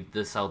gonna leave the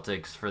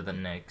Celtics for the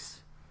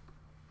Knicks.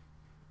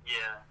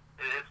 Yeah,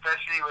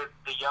 especially with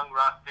the young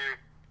roster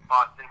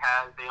Boston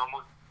has. They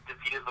almost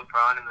defeated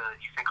LeBron in the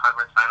Eastern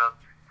Conference Finals.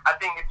 I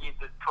think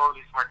it's a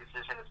totally smart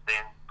decision to stay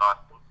in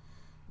Boston.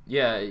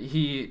 Yeah,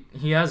 he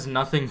has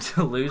nothing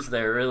to lose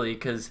there, really,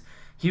 because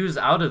he was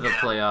out of the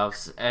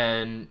playoffs,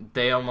 and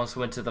they almost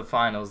went to the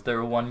finals. They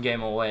were one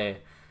game away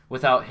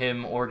without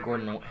him or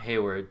Gordon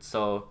Hayward,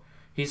 so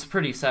he's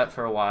pretty set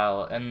for a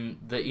while. And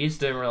the East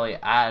didn't really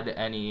add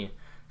any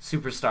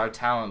superstar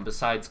talent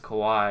besides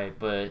Kawhi,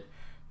 but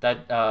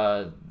that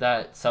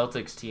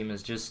Celtics team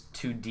is just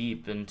too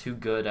deep and too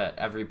good at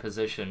every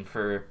position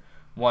for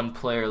one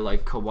player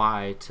like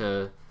Kawhi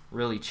to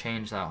really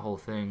change that whole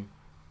thing.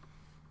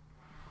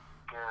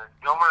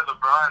 No more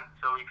LeBron,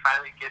 so we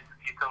finally get to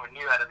see someone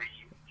new out of the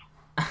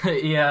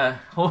East. Yeah,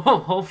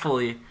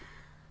 hopefully.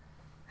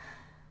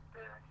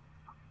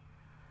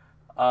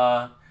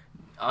 All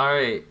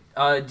right.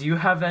 Do you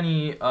have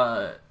any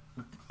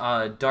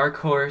dark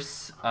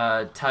horse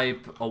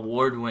type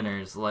award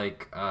winners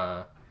like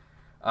for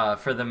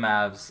the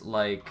Mavs?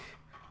 Like,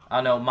 I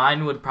don't know.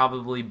 Mine would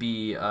probably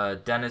be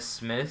Dennis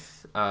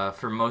Smith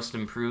for most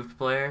improved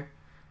player.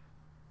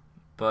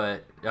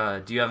 But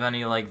do you have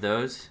any like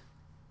those?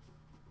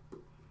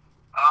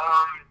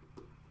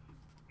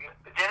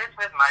 Dennis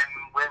Smith might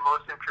win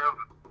most improved,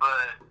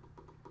 but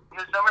in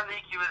the summer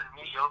league he was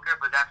mediocre,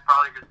 but that's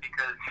probably just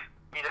because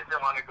he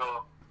doesn't want to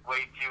go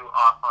way too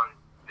off on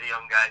the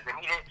young guys, and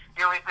he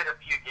only played a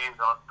few games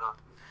also.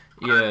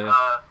 Yeah.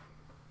 But,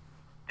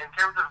 in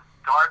terms of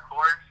dark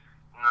horse,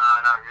 no,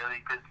 not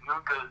really, because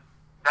Luka,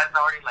 that's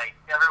already like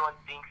everyone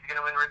thinks he's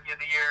gonna win Rookie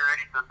of the Year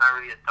already, so it's not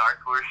really a dark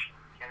horse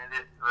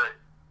candidate. But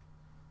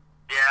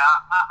yeah,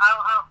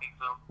 I don't think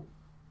so.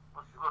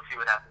 We'll see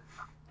what happens.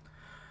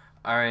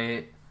 All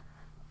right.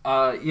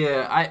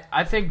 Yeah,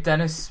 I think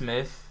Dennis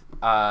Smith,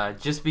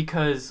 just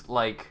because,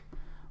 like,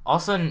 all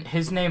of a sudden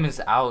his name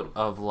is out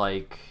of,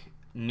 like,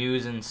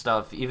 news and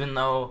stuff, even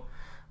though,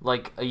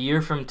 like, a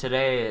year from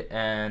today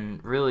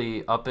and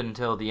really up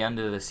until the end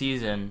of the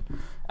season,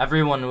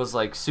 everyone was,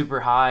 like,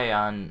 super high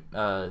on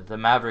the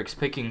Mavericks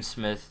picking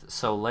Smith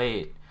so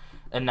late,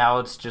 and now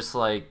it's just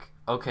like,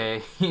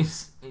 okay,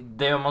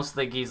 they almost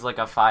think he's, like,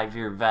 a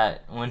 5-year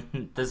vet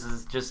when this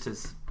is just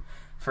his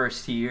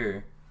first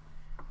year.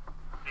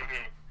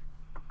 Mhm.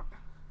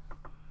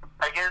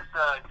 I guess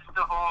just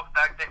the whole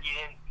fact that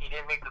he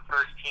didn't make the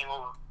first team,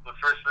 the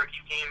first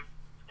rookie team,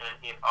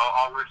 and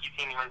all rookie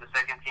team. He went the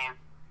second team.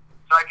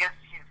 So I guess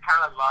he's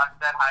kind of lost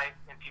that hype,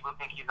 and people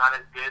think he's not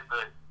as good.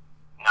 But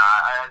nah,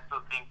 I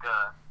still think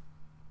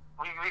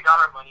we got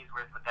our money's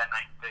worth with that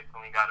 9th pick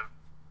when we got him.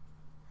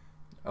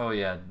 Oh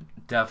yeah,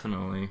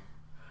 definitely.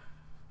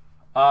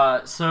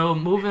 So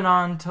moving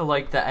on to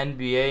like the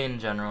NBA in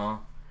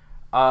general,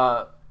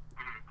 how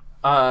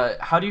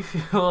do you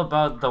feel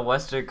about the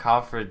Western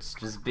Conference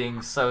just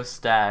being so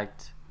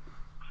stacked?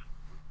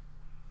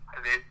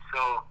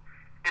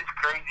 It's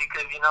crazy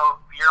because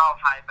you're all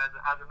hype as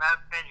a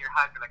Mavs fan. You're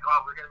hyped. You're like,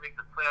 oh, we're gonna make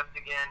the playoffs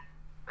again.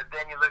 But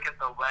then you look at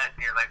the West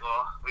and you're like,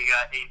 oh, we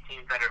got 8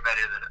 teams that are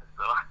better than us.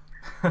 So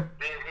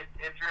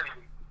it's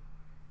really.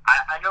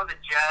 I know the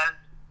Jazz.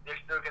 They're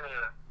still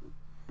gonna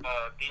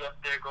be up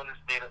there. Golden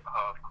State, of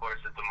course,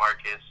 with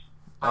DeMarcus.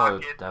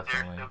 Oh, Rockets, definitely.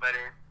 they're still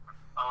better.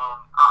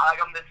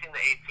 I'm missing the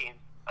 8 teams.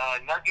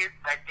 Nuggets,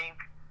 I think,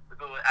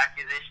 with the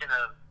acquisition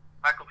of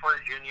Michael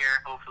Porter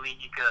Jr., hopefully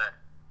he could.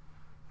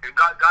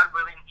 God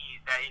willing,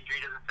 that injury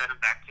doesn't set him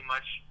back too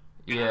much.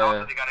 Yeah.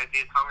 Also, they got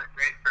Isaiah Thomas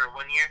right for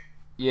 1 year.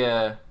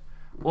 Yeah.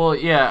 Well,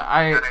 yeah,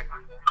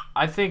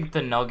 I think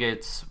the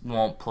Nuggets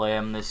won't play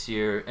him this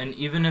year, and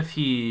even if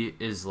he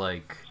is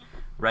like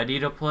ready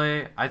to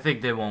play, I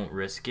think they won't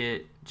risk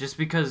it just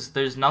because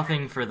there's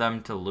nothing for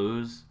them to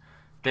lose.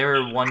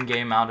 They're 1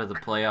 game out of the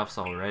playoffs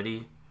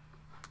already.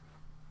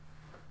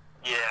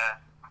 Yeah.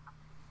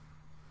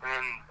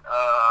 And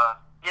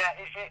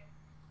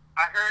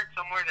I heard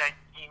somewhere that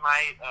he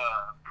might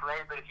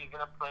play, but if he's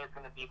gonna play, it's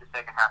gonna be the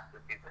second half of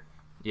the season.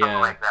 Yeah.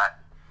 Something like that.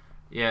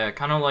 Yeah,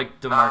 kind of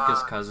like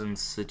DeMarcus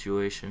Cousins'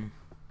 situation.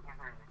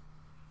 Mm-hmm.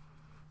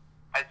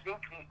 I think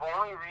the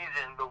only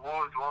reason the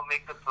Wolves won't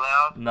make the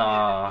playoffs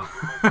Nah.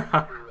 is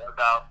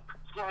about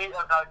Jimmy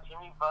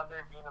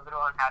Butler being a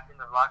little unhappy in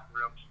the locker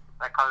room.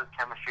 That causes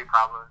chemistry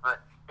problems.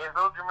 But if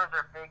those rumors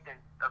are fake, then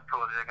of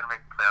course they're gonna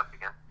make the playoffs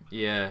again.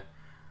 Yeah.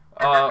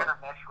 And they're gonna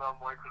mesh well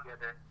more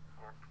together.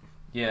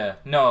 Yeah,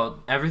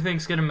 no,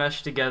 everything's gonna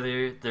mesh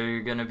together. They're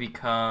gonna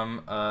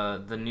become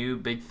the new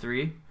Big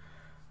Three,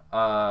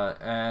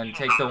 and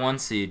take the 1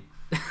 seed.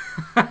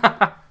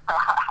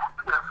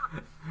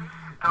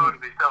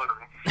 Totally.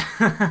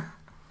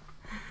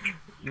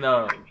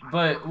 No,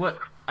 but what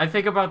I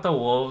think about the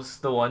Wolves,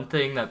 the one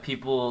thing that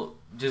people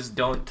just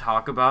don't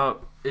talk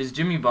about is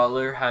Jimmy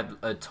Butler had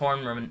a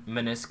torn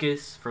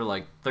meniscus for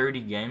like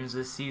 30 games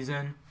this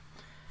season.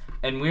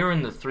 And we were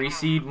in the 3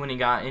 seed when he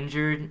got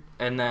injured,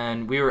 and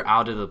then we were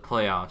out of the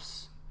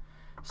playoffs.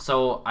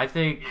 So I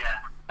think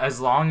as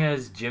long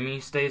as Jimmy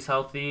stays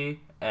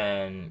healthy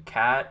and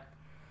Cat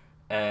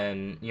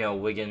and,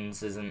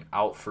 Wiggins isn't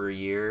out for a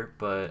year,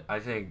 but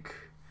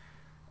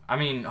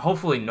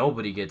hopefully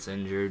nobody gets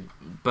injured,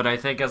 but I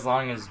think as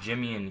long as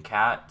Jimmy and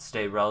Cat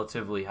stay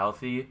relatively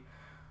healthy,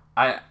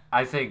 I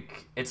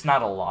think it's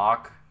not a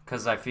lock,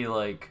 because I feel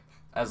like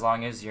as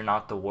long as you're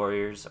not the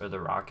Warriors or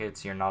the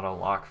Rockets, you're not a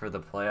lock for the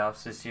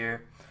playoffs this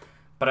year.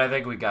 But I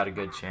think we got a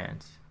good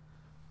chance.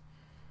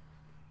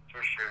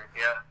 For sure,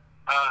 yeah.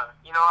 I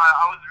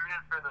was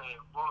rooting for the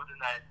Wolves in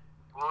that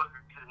Wolves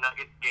versus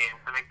Nuggets game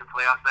to make the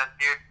playoffs last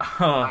year.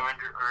 That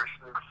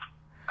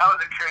was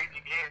a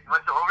crazy game.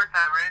 Went to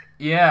overtime, right?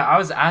 Yeah, I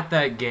was at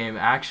that game,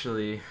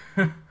 actually.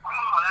 Oh, that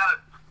was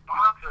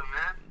awesome,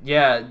 man.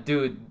 Yeah,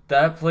 dude,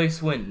 that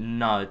place went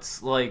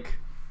nuts. Like,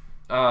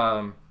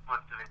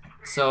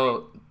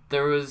 so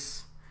there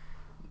was,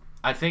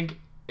 I think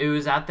it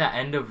was at the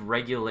end of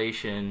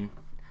regulation,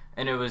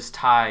 and it was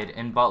tied,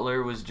 and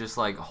Butler was just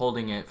like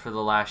holding it for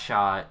the last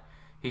shot.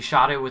 He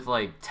shot it with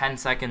like 10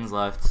 seconds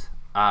left.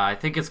 I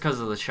think it's because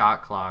of the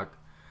shot clock.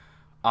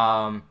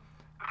 And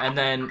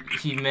then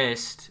he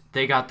missed.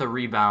 They got the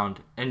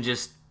rebound, and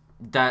just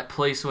that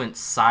place went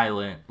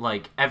silent.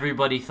 Like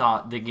everybody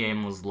thought the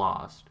game was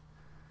lost.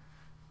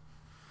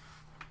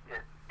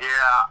 Yeah,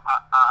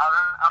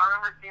 I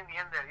remember seeing the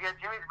end there. Yeah,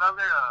 Jimmy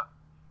Butler,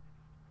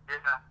 he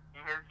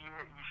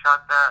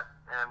shot that,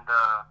 and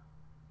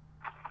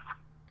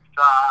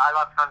so I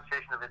lost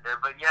conversation of it there.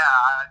 But yeah,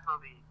 I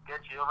totally get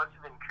you. It must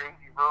have been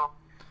crazy, bro.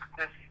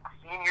 Just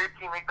seeing your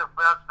team make the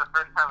playoffs the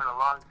first time in a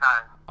long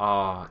time.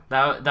 Oh,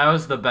 that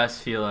was the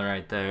best feeling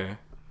right there.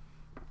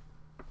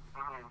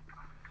 Mm-hmm.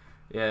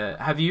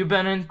 Yeah, have you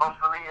been in?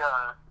 Hopefully,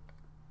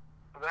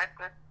 go ahead.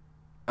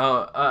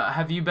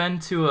 Have you been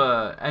to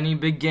any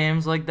big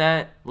games like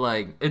that?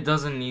 Like, it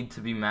doesn't need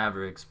to be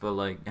Mavericks, but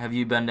like, have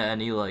you been to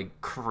any like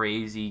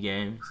crazy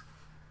games?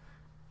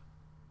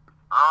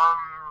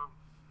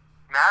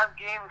 Mavs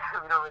games,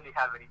 we don't really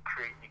have any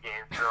crazy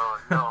games, so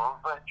no.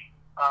 But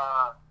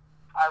I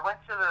went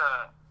to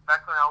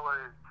back when I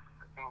was,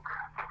 I think,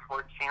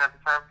 14 at the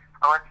time.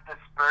 I went to the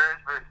Spurs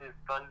versus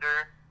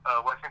Thunder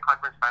Western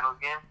Conference Finals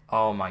game.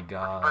 Oh my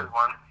god. Spurs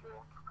won.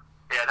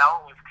 Yeah, that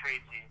one was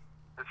crazy.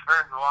 The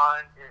Spurs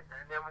won, and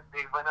then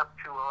they went up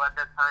 2-0 at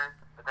that time.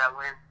 But that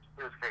win,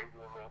 it was crazy to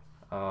me.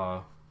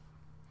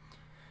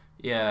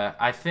 Yeah,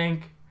 I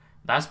think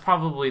that's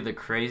probably the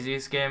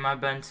craziest game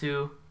I've been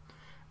to.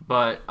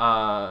 But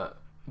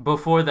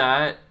before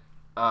that,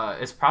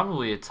 it's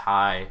probably a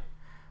tie.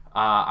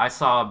 I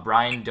saw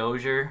Brian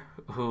Dozier,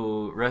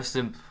 who, rest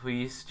in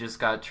peace, just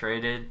got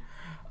traded.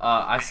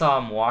 I saw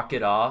him walk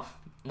it off.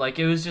 Like,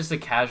 it was just a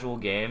casual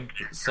game,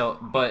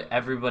 but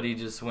everybody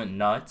just went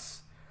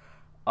nuts.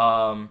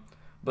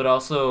 But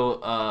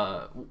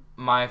also,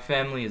 my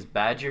family is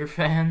Badger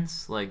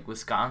fans, like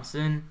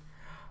Wisconsin,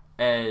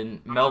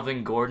 and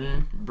Melvin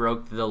Gordon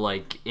broke the,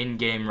 like,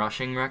 in-game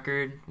rushing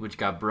record, which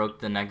got broke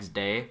the next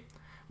day.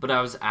 But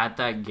I was at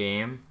that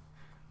game,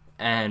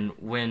 and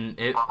when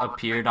it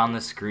appeared on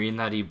the screen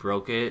that he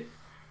broke it,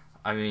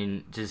 I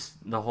mean, just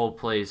the whole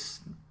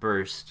place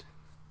burst.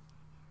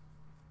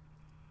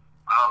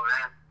 Oh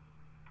man.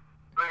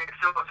 Wait,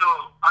 so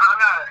I'm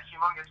not a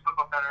humongous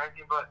football fan or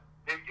anything, but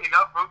it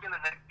got broken the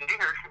next day,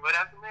 or what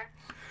happened there?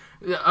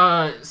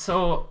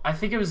 So I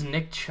think it was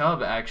Nick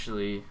Chubb,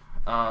 actually.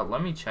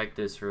 Let me check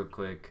this real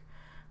quick.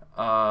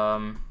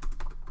 So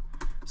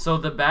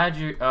the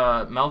Badger,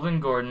 Melvin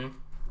Gordon,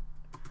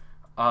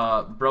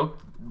 broke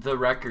the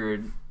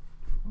record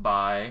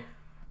by,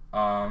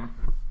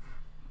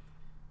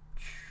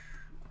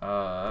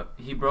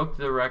 he broke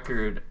the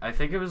record, I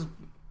think it was,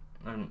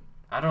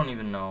 I don't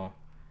even know,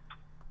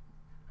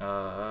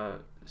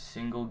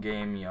 single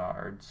game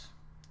yards,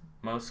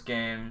 most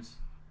games,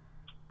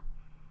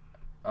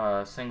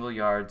 single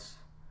yards,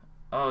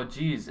 oh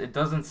geez, it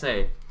doesn't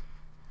say,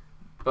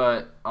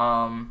 but,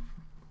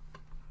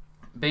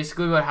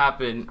 basically what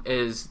happened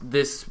is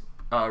this,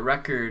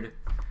 record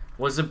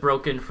wasn't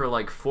broken for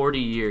like 40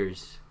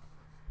 years,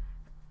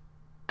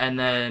 and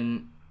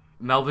then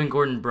Melvin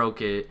Gordon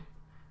broke it,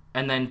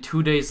 and then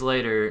 2 days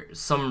later,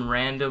 some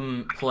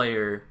random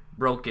player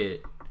broke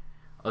it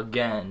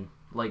again,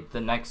 like the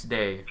next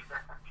day.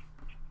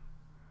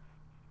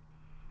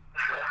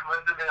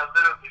 Must have been a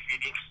little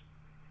defeating.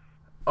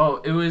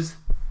 Oh, it was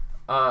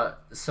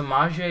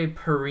Samaje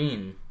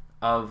Perine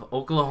of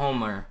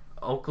Oklahoma.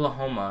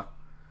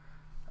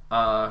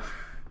 So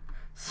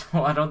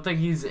I don't think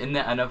he's in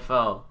the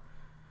NFL.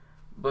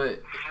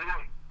 But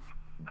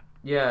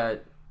yeah,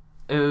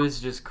 it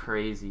was just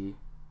crazy.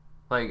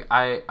 Like,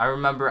 I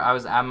remember I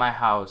was at my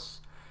house,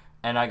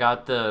 and I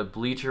got the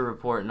Bleacher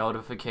Report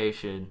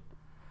notification,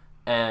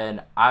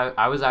 and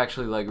I was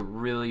actually, like,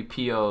 really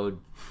PO'd,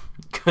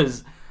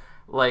 because,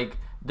 like,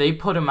 they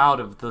put him out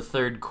of the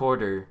third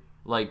quarter.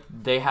 Like,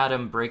 they had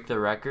him break the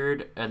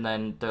record, and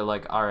then they're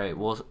like, alright,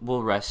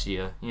 we'll rest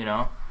you, you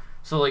know?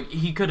 So, like,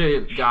 he could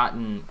have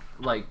gotten,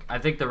 like, I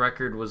think the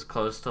record was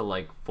close to,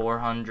 like,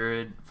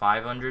 400,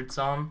 500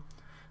 some.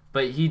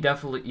 But he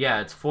definitely,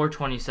 yeah, it's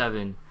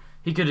 427.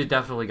 He could have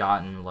definitely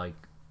gotten, like,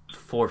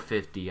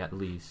 450 at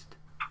least.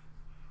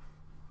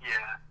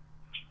 Yeah.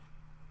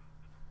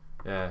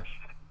 Yeah.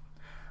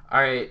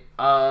 Alright,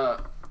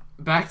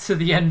 back to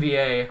the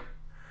NBA.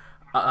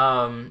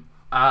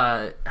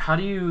 How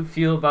do you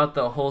feel about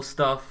the whole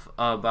stuff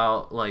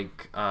about,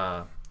 like,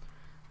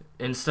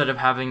 instead of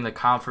having the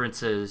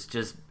conferences,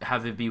 just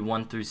have it be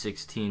 1 through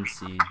 16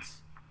 seeds?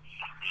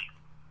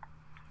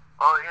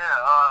 Oh yeah,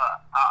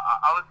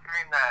 I was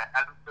hearing that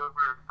Adam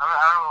Silver,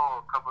 I don't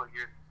know, a couple of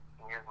years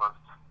months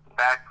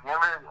back.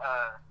 Remember,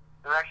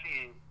 they're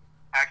actually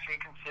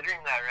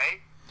considering that, right?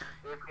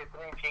 They're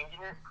considering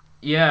changing it.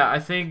 Yeah, I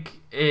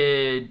think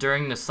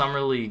during the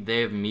summer league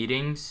they have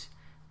meetings,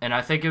 and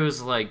I think it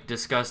was like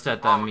discussed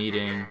at that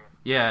meeting.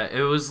 Yeah,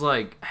 it was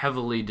like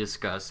heavily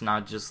discussed,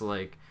 not just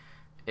like,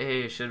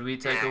 hey, should we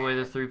take away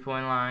the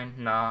 3-point line?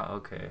 Nah,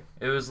 okay.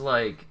 It was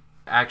like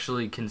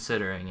actually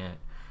considering it.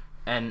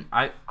 And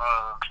I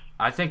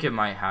think it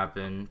might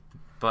happen,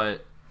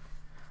 but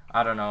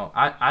I don't know.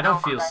 I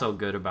don't feel so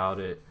good about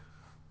it.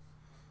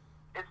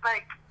 It's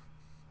like,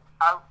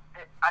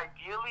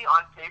 ideally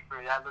on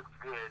paper that looks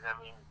good. I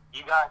mean,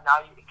 it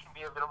can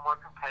be a little more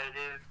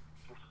competitive.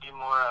 You see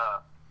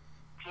more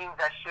teams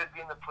that should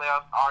be in the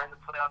playoffs are in the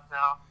playoffs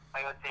now.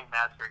 Like, let's say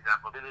Mavs, for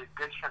example. There's a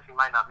good chance we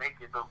might not make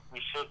it, but we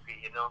should be,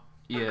 you know?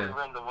 Yeah. Because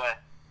we're in the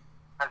West.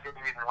 That's the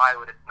reason why it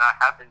would not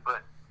happen.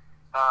 But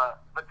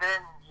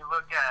then you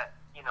look at,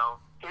 you know,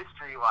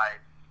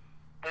 history-wise.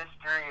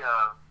 History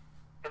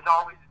has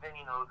always been,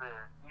 you know, the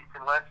East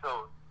and West.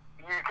 So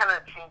you're kind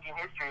of changing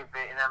history a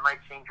bit, and that might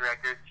change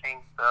records,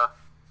 change stuff.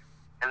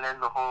 And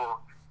then the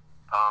whole,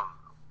 I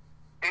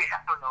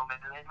don't know, man.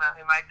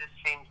 It might just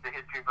change the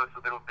history books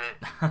a little bit,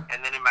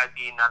 and then it might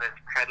be not as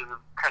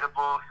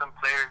credible. Some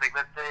players, like,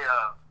 let's say,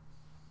 I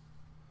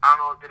don't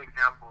know a good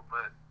example,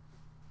 but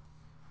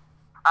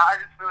I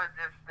just feel like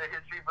the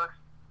history books.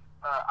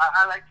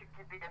 I like to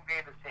keep the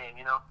NBA the same,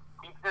 you know,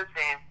 keep the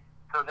same.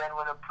 So then,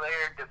 when a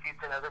player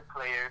defeats another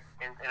player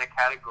in a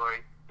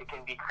category, it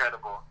can be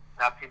credible.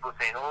 Not people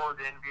saying, "Oh,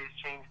 the NBA's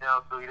changed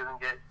now, so he doesn't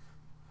get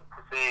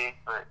to say."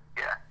 But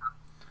yeah.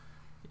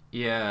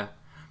 Yeah.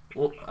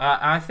 Well,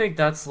 I think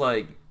that's,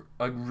 like,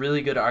 a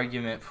really good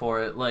argument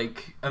for it.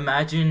 Like,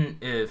 imagine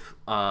if,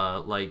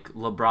 like,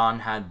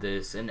 LeBron had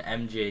this and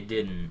MJ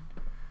didn't.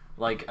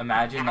 Like,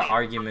 imagine the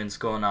arguments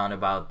going on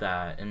about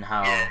that and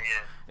how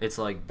it's,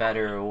 like,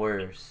 better or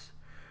worse.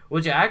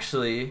 Which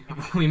actually,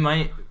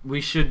 we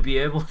should be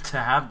able to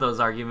have those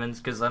arguments,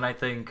 because then I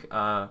think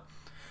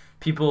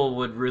people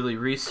would really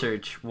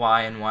research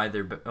why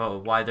they're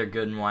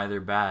good and why they're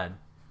bad.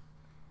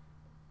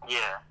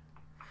 Yeah.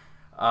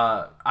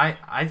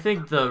 I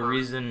think the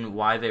reason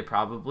why they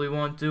probably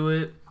won't do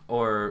it,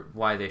 or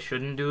why they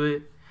shouldn't do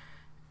it,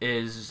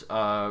 is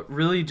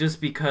really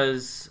just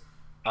because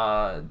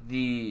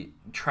the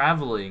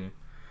traveling.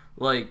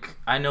 Like,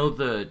 I know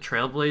the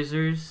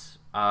Trailblazers,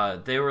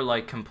 they were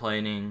like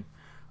complaining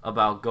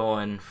about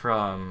going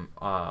from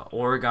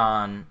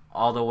Oregon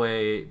all the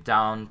way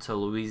down to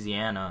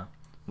Louisiana,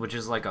 which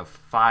is like a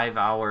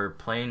 5-hour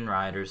plane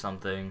ride or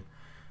something,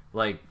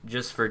 like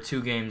just for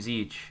 2 games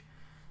each.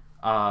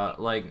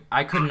 Like,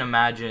 I couldn't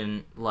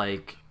imagine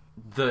like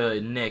the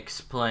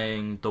Knicks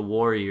playing the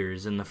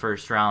Warriors in the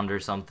first round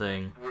or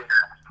something.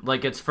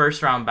 Like, it's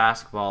first round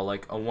basketball,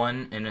 like a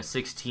 1 and a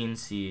 16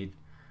 seed.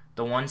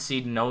 The 1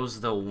 seed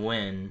knows they'll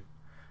win.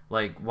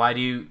 Like, why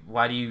do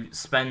you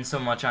spend so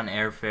much on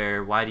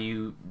airfare? Why do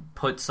you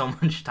put so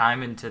much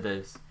time into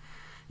this?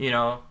 You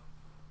know?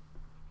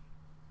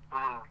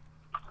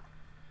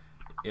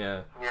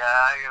 Yeah. Yeah,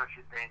 I get what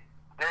you're saying.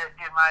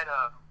 It might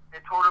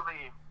it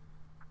totally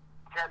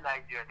jet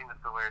lagged you. I think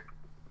that's the word.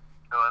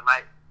 So it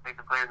might make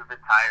the players a bit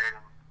tired,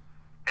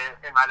 and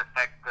it might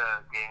affect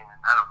the game.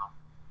 I don't know.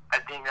 I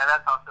think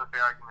that's also a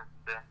fair argument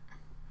to say.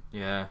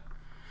 Yeah.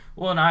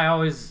 Well, and I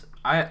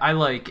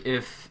like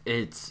if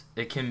it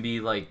can be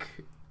like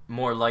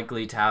more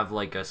likely to have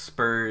like a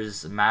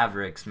Spurs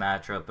Mavericks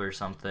matchup or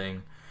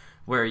something,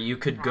 where you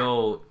could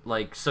go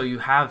like, so you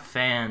have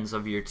fans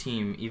of your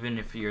team even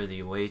if you're the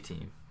away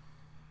team.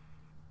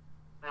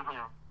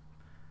 Mhm.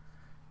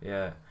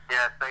 Yeah.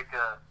 Yeah, it's like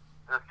a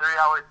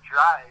 3-hour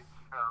drive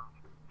from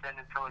San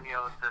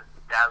Antonio to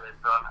Dallas.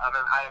 So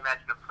I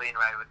imagine a plane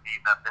ride would be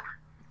nothing.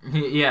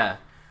 Yeah.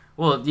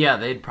 Well, yeah,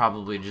 they'd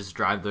probably just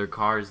drive their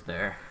cars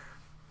there.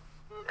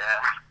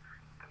 Yeah.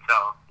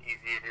 So easy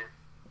it is.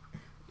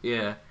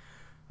 Yeah.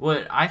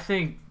 What I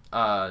think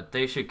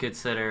they should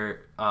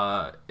consider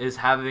is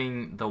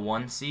having the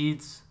 1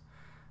 seeds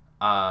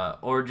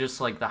or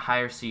just like the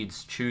higher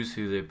seeds choose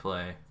who they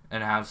play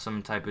and have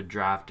some type of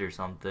draft or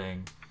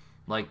something.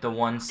 Like the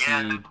 1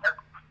 seed.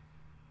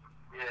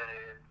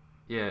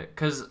 Yeah,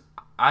 because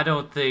I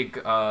don't think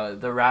the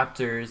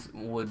Raptors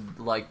would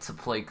like to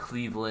play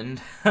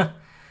Cleveland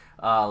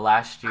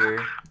last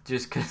year,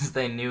 just because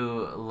they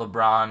knew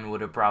LeBron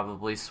would have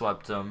probably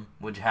swept them,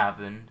 which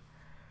happened.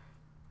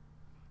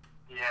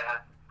 Yeah,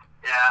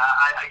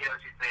 I get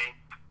what you're saying.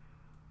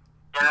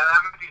 Yeah,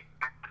 that would be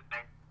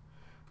interesting.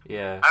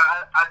 Yeah.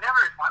 I never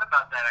thought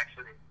about that,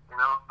 actually, you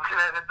know?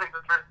 That's like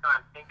the first time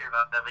I'm thinking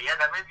about that, but yeah,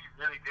 that may be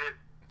really good.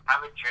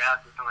 Have a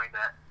draft or something like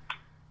that.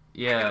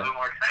 Yeah. Make it a little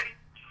more exciting.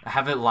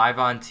 Have it live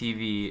on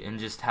TV and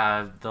just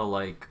have the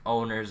like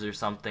owners or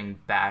something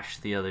bash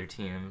the other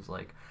teams,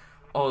 like,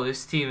 oh,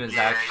 this team is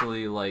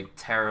actually like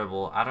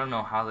terrible. I don't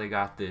know how they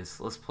got this.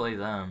 Let's play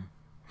them.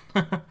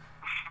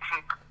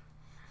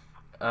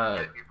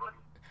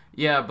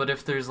 Yeah, but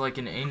if there's like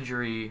an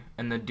injury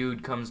and the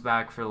dude comes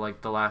back for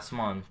like the last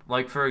month,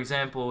 like for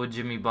example with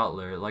Jimmy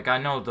Butler, like I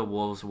know the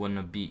Wolves wouldn't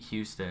have beat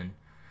Houston,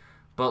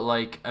 but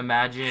like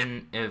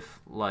imagine if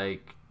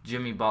like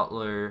Jimmy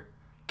Butler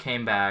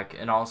came back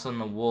and all of a sudden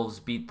the Wolves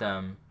beat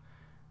them,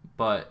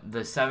 but the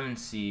 7th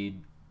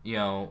seed, you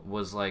know,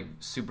 was like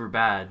super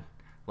bad.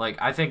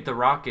 Like, I think the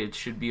Rockets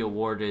should be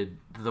awarded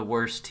the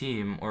worst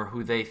team, or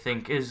who they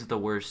think is the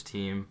worst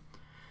team,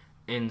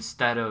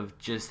 instead of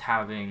just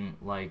having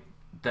like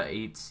the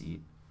 8th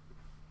seed.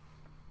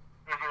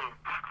 Mm-hmm.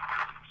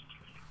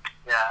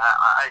 Yeah,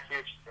 I see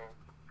what you're saying.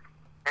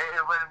 It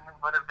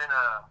would have been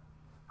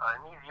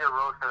an easier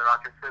road for the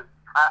Rockets, because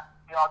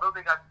although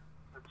the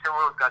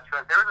Timberwolves got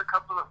swept, there was a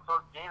couple of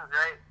close games,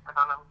 right? If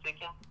I'm not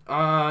mistaken.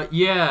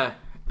 Yeah,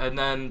 and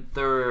then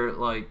there were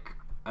like,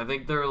 I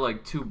think there were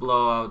like 2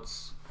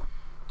 blowouts,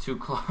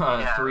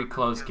 3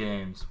 close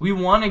games. We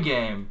won a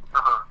game.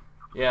 Uh-huh.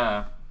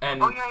 Yeah,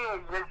 and you did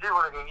win a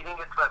game. You didn't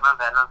get swept. Not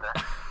bad.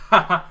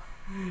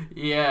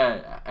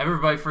 Yeah,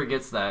 everybody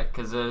forgets that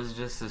because it was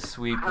just a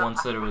sweep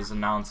once it was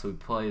announced we'd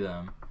play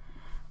them.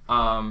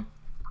 What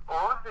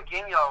was the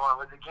game y'all won?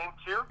 Was it game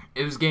 2?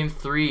 It was game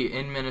 3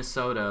 in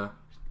Minnesota.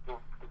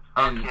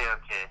 And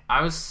okay.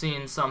 I was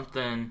seeing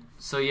something.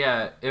 So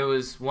yeah, it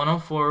was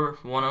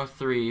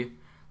 104-103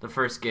 the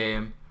first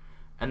game,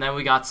 and then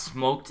we got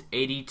smoked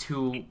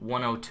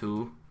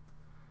 82-102,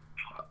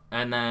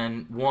 and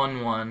then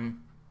 1-1,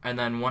 and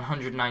then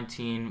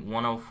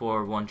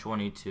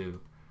 119-104-122.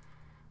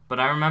 But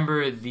I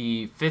remember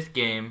the 5th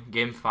game,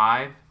 game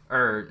 4,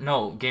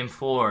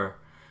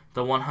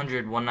 the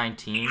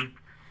 100-119.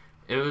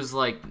 It was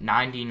like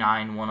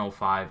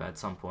 99-105 at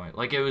some point.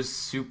 Like, it was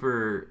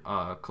super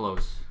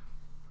close.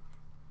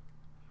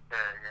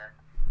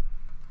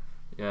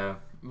 Yeah.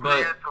 But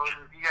yeah, so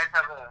if you guys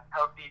have a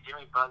healthy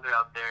Jimmy Butler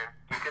out there,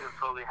 you could have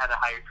totally had a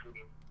higher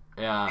shooting.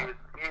 Yeah. It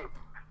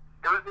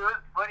was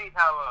funny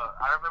how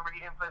I remember he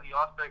didn't play the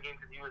All-Star game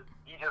because he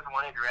just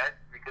wanted rest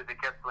because they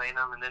kept playing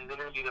him, and then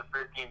literally the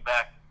first game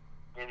back,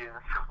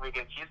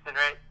 against Houston,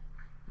 right?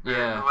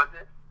 Yeah. Who was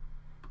it?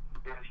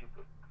 Yeah,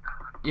 Houston.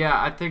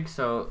 Yeah, I think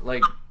so.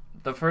 Like,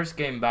 the first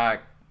game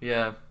back,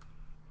 yeah.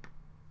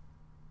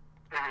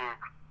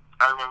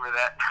 I remember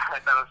that. I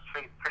thought it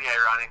was pretty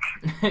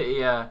ironic.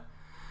 Yeah.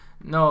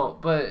 No,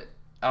 but,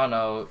 I don't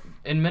know.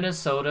 In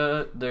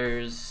Minnesota,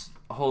 there's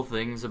whole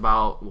things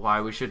about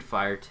why we should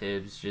fire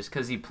Tibbs just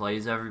because he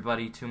plays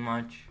everybody too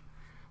much.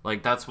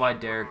 Like, that's why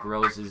Derrick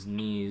Rose's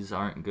knees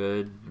aren't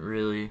good,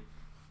 really.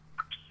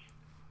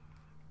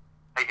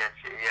 I guess,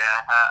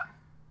 yeah.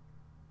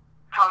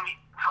 Tom,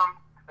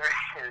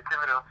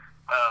 Thibodeau,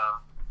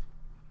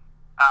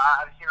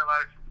 I've seen a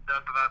lot of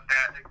stuff about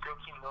that. And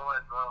Joakim Noah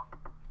as well.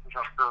 He's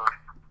also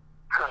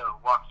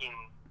walking,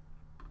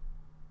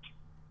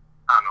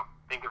 I don't know,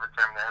 think of a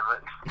term there,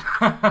 but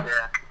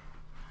yeah.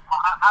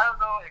 I don't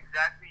know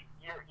exactly.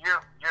 You're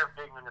a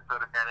big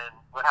Minnesota fan, and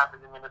what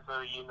happens in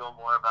Minnesota you know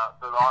more about.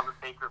 So all the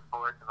fake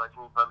reports about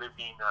Jimmy Butler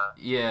being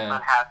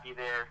unhappy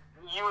there,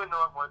 you would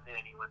know it more than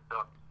anyone.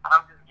 So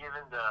I'm just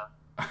giving the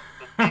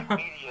big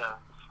media.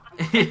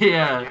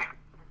 Yeah.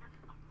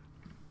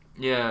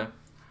 Yeah.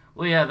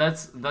 Well, yeah,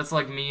 that's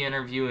like me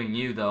interviewing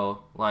you,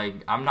 though.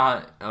 Like, I'm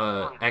not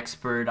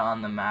expert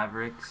on the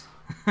Mavericks.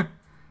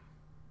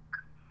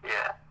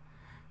 Yeah.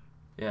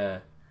 Yeah.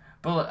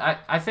 But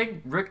I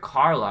think Rick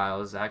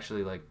Carlisle is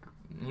actually, like,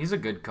 he's a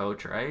good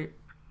coach, right?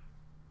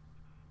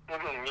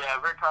 Yeah,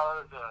 Rick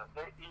Carlisle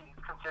he's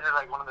considered,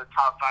 like, one of the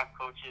top 5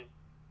 coaches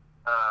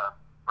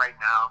right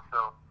now.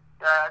 So,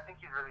 yeah, I think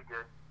he's really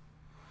good.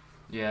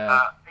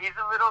 Yeah. He's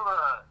a little,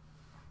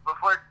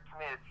 before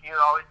Smith, he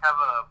would always have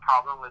a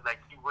problem with,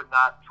 like, he would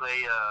not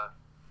play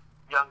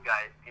young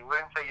guys. He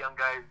wouldn't play young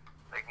guys,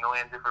 like, no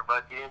hands for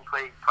butts. He didn't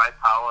play Dwight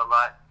Powell a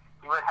lot.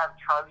 He would have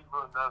Charlie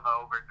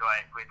Villanova over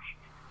Dwight, which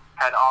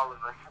had all of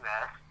us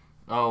mad.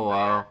 Oh,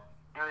 wow.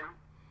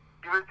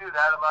 He would do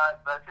that a lot,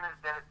 but as soon as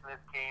Dennis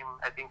Smith came,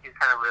 I think he's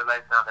kind of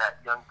realized now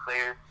that young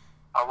players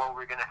are what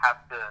we're going to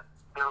have to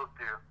build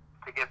through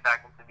to get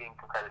back into being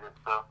competitive.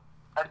 So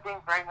I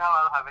think right now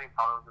I don't have any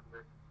problems with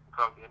this. It's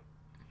all good.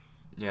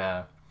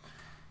 Yeah.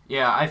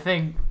 Yeah, I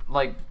think,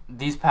 like,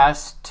 these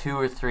past 2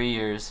 or 3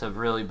 years have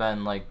really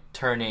been, like,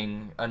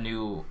 turning a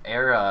new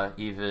era,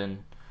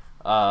 even,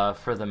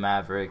 for the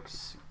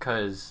Mavericks.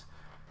 Because,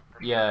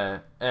 yeah,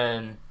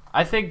 and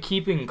I think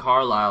keeping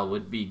Carlisle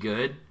would be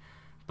good,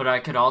 but I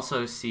could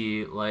also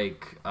see,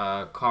 like,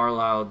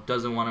 Carlisle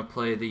doesn't want to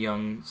play the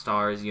young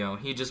stars, you know,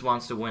 he just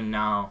wants to win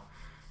now.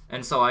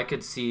 And so I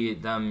could see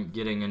them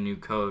getting a new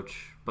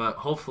coach, but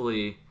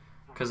hopefully,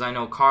 because I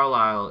know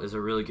Carlisle is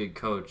a really good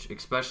coach,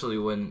 especially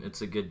when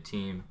it's a good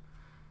team.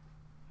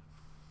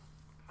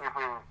 As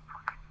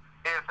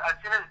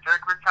soon as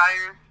Dirk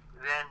retires,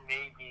 then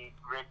maybe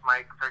Rick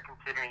might start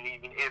considering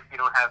leaving if you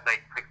don't have,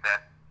 like,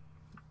 success.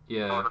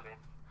 Yeah. Totally.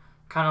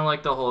 Kind of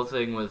like the whole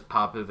thing with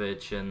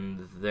Popovich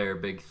and their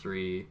big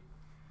three.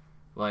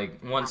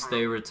 Like, once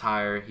they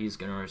retire, he's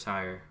going to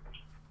retire.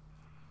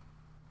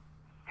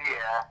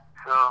 Yeah,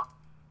 so,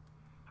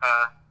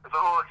 the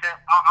whole thing,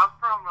 I'm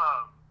from,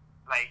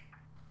 like,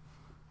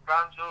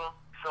 Brownsville,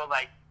 so,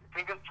 like,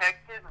 think of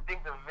Texas, and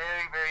think the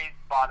very, very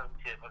bottom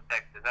tip of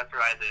Texas. That's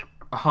where I live.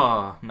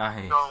 Oh,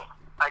 nice. So,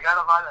 I got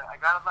a lot of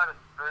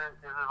Spurs,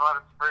 there's a lot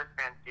of Spurs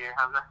fans here.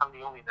 I'm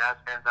the only Nats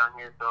fan down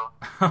here, so,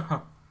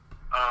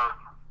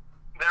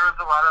 there was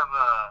a lot of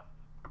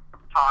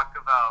talk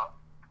about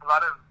a lot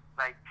of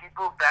like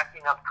people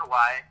backing up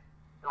Kawhi,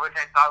 which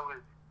I thought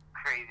was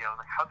crazy. I was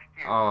like, how could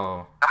you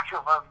back him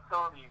up?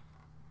 Totally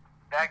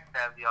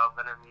backstab y'all,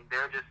 but I mean, they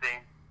were just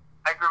saying.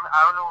 I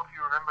don't know if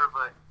you remember,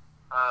 but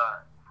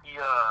he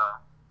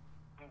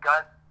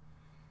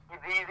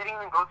didn't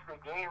even go to the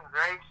games,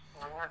 right?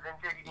 When he was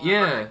injured, he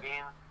didn't go to the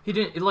games. He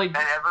didn't like.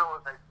 And everyone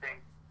was like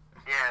saying,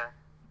 yeah.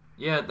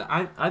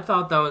 Yeah, I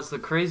thought that was the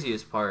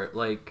craziest part.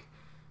 Like.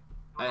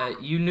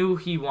 You knew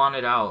he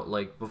wanted out,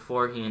 like,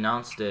 before he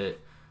announced it,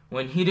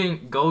 when he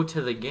didn't go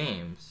to the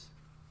games.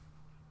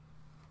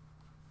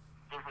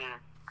 And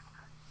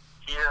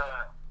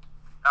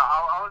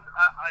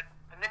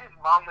then his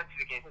mom went to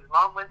the game. His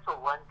mom went to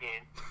one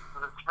game,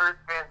 so the Spurs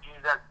fans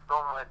used that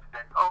so much.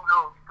 That, oh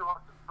no, he still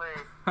wants to play.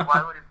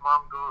 Why would his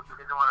mom go? He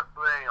doesn't want to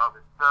play, all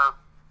this stuff.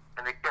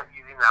 And they kept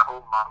using that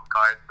whole mom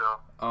card, so.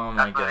 Oh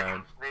my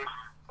god. They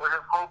were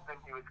just hoping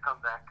he would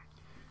come back.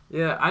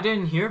 Yeah, I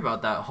didn't hear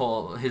about that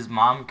whole. His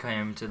mom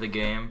came to the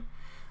game.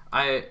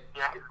 Yeah,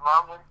 his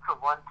mom went to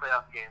one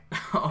playoff game.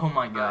 Oh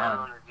my god. I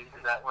don't want to do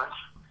that much.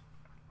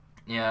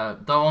 Yeah,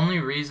 the only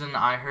reason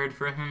I heard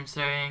for him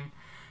saying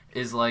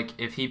is like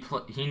if he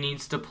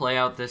needs to play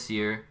out this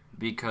year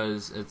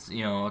because it's,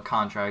 you know, a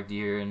contract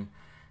year and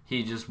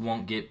he just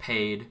won't get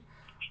paid.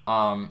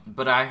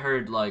 But I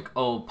heard like,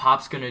 oh,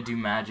 Pop's gonna do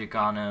magic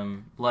on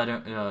him, let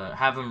him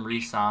have him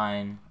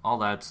re-sign, all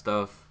that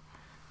stuff.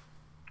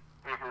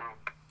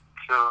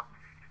 So,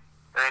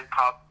 and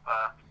Pop,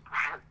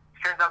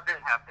 turns out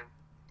didn't happen.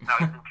 Now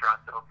he's in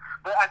Toronto.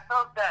 But I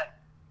felt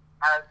that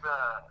as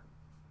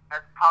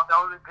Pop, that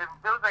was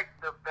like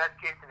the best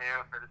case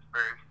scenario for the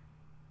Spurs.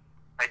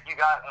 Like, you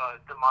got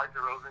DeMar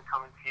DeRozan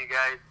coming to you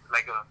guys,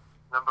 like a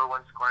number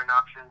one scoring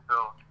option.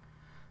 So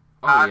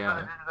Oh, I yeah.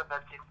 thought this is the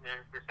best case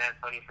scenario for San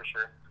Antonio for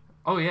sure.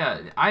 Oh,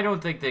 yeah. I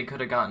don't think they could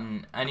have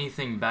gotten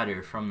anything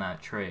better from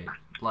that trade.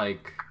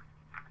 Like,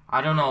 I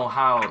don't know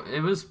how.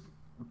 It was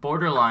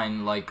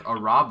borderline, like, a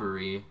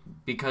robbery.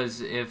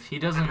 Because if he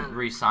doesn't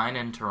re-sign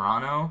in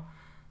Toronto,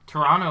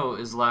 Toronto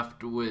is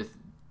left with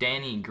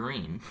Danny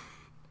Green.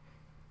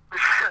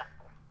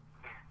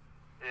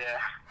 Yeah.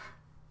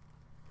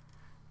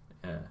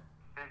 Yeah.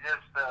 They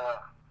just kind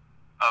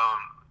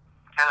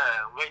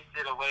of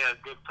wasted away a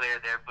good player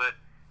there. But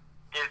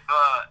if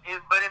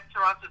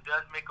Toronto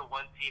does make a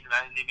one seed and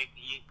they make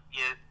the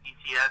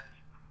ETS,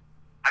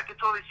 I could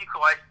totally see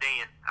Kawhi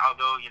staying.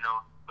 Although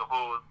the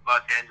whole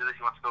Los Angeles,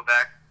 he wants to go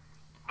back.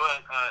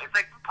 But it's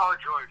like Paul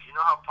George. You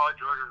know how Paul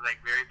George was like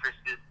very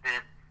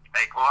persistent.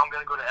 Like, I'm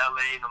gonna go to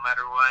LA no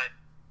matter what.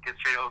 Gets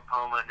traded to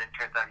Oklahoma, and then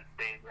turns out he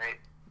stays, right?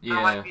 So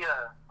it might be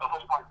a whole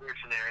Paul George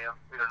scenario.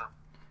 We don't know.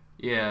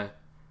 Yeah.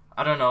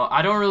 I don't know.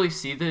 I don't really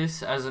see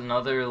this as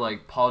another,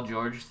 like, Paul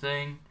George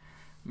thing.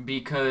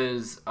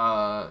 Because,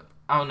 I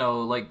don't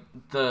know, like,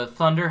 the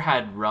Thunder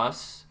had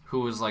Russ, who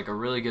was, like, a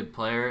really good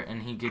player,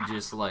 and he could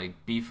just,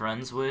 like, be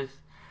friends with.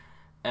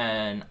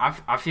 And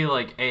I feel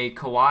like, A,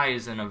 Kawhi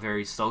isn't a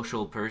very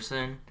social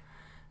person.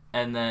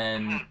 And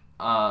then,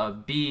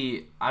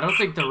 B, I don't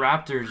think the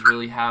Raptors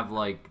really have,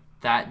 like,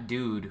 that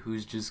dude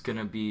who's just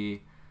gonna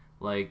be,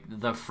 like,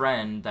 the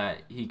friend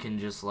that he can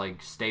just, like,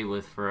 stay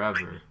with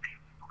forever.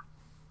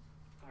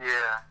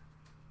 Yeah.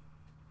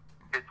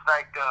 It's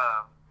like,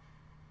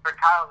 for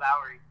Kyle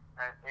Lowry,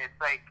 it's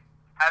like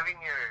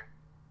having your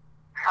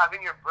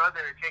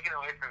brother taken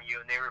away from you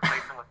and they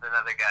replace him with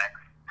another guy.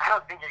 I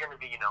don't think you're going to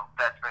be,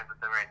 best friends with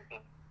them or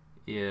anything.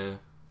 Yeah.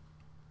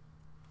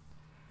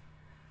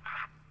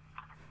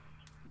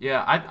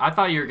 Yeah, I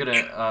thought you were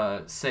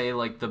gonna say,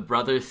 like, the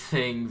brother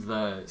thing,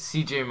 the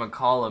CJ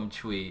McCollum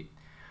tweet,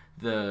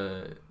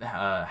 the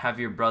have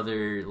your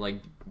brother,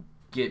 like,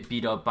 get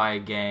beat up by a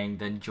gang,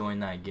 then join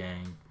that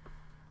gang.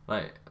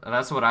 Like,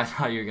 that's what I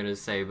thought you were gonna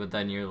say, but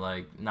then you're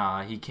like,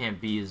 nah, he can't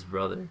be his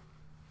brother.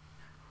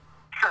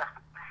 Yeah,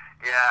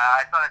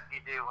 I saw a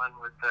CJ one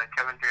with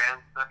Kevin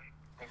Durant stuff,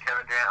 and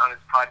Kevin Durant on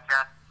his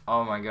podcast.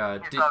 Oh my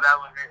god. You saw that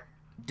one, right?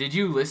 Did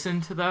you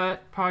listen to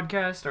that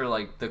podcast or,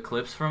 like, the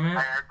clips from it?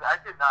 I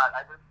did not.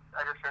 I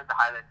just heard the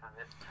highlights of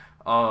it.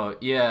 Oh,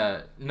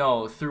 yeah.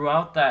 No,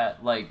 throughout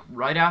that, like,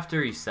 right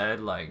after he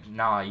said, like,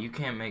 nah, you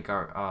can't make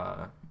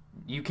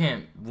you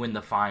can't win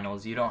the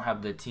finals. You don't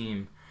have the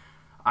team.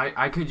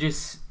 I could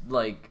just,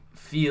 like,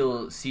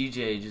 feel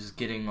CJ just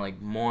getting, like,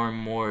 more and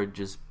more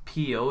just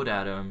PO'd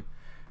at him.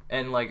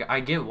 And, like, I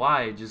get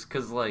why. Just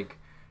because, like,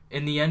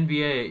 in the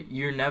NBA,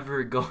 you're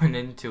never going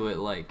into it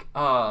like,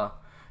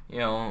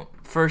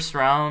 first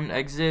round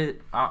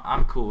exit,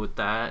 I'm cool with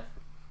that.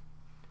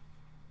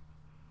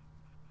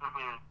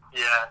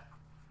 Yeah.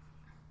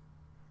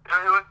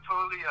 It was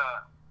totally,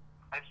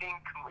 I think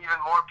even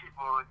more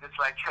people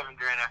dislike Kevin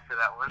Durant after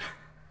that one.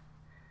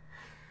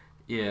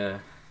 Yeah.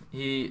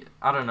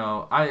 I don't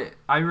know.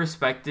 I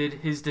respected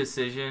his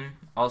decision.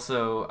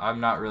 Also, I'm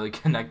not really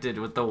connected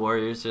with the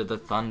Warriors or the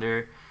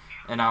Thunder.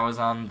 And I was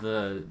on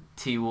the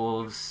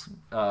T-Wolves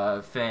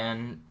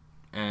fan.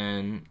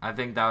 And I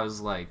think that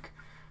was, like,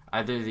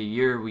 either the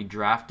year we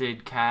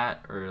drafted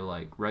Cat or,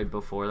 like, right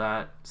before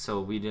that.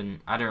 So I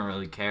didn't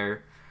really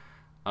care.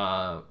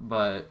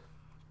 But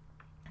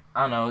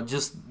I don't know,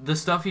 just the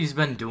stuff he's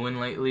been doing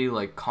lately,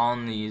 like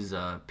calling these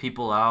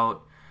people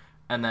out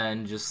and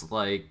then just,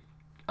 like,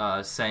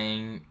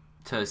 saying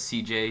to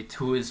CJ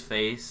to his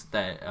face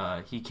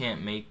that he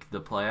can't make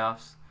the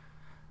playoffs.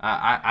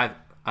 I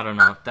don't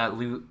know, that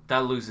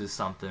loses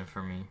something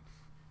for me.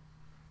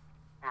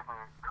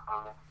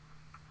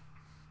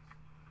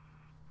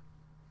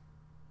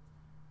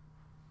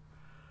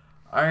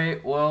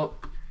 Alright, well,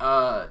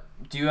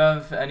 do you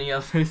have any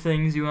other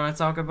things you want to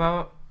talk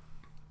about?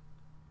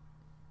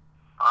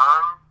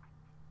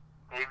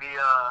 Maybe,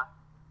 I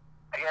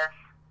guess,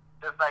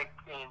 just like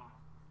in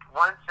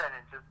one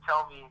sentence, just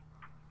tell me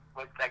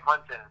what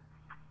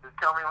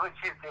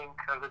you think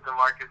of the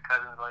DeMarcus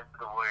Cousins going to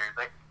the Warriors.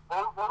 Like,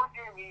 what was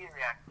your immediate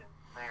reaction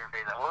when you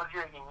heard that? What was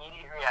your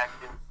immediate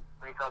reaction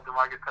when you saw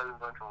DeMarcus Cousins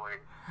going to the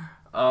Warriors?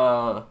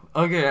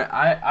 Okay,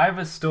 I have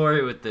a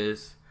story with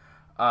this.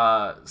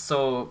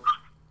 So,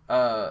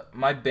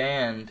 my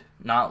band,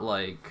 not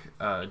like,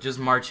 just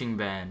marching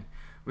band,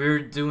 we were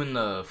doing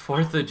the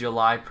 4th of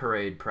July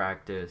parade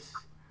practice.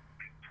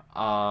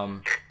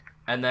 And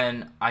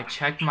then I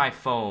checked my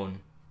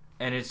phone,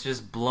 and it's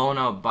just blown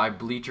up by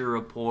Bleacher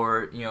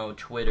Report,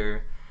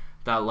 Twitter,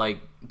 that, like,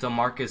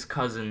 DeMarcus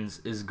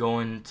Cousins is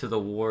going to the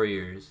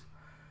Warriors.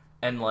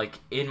 And, like,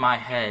 in my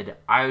head,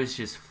 I was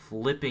just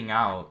flipping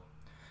out.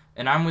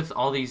 And I'm with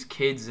all these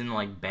kids in,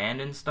 like, band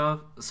and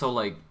stuff, so,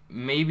 like,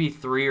 maybe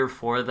 3 or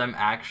 4 of them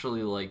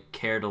actually, like,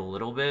 cared a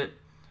little bit.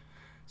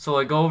 So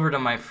I go over to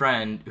my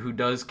friend who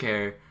does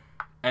care,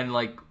 and,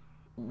 like,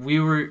 we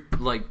were,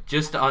 like,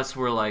 just us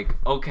were like,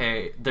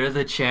 okay, they're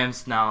the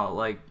champs now,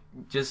 like,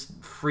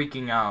 just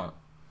freaking out.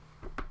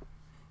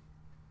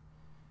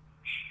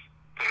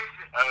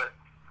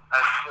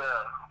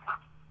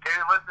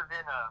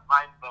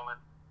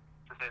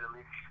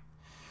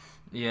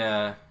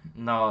 Yeah,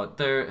 no,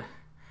 they're,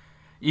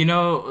 you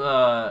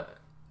know,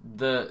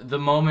 the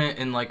moment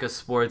in like a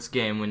sports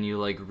game when you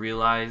like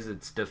realize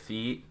it's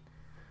defeat,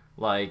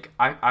 like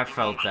I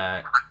felt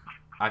that.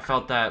 I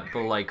felt that,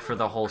 but like for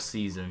the whole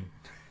season.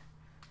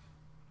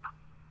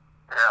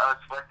 Yeah, us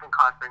Western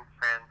Conference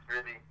fans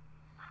really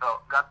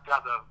got the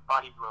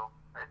body blow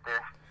right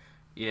there.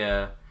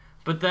 Yeah.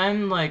 But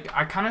then like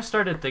I kind of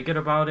started thinking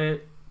about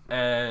it,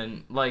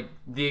 and like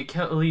the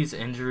Achilles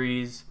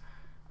injuries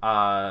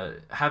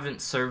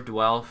haven't served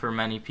well for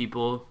many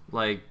people.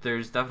 Like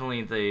there's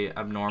definitely the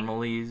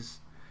abnormalities,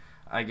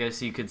 I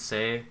guess you could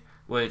say,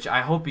 which I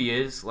hope he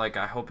is. Like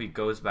I hope he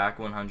goes back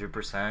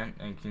 100%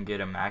 and can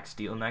get a max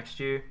deal next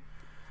year.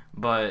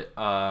 But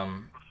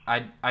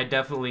I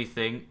definitely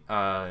think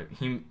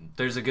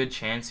there's a good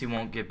chance he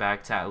won't get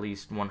back to at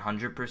least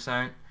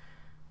 100%,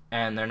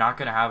 and they're not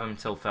gonna have him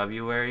till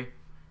February.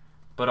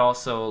 But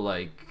also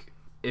like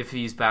if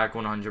he's back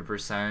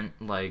 100%,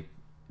 like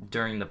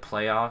during the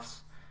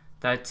playoffs,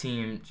 that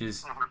team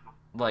just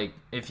like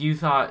if you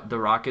thought the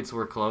Rockets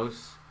were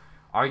close,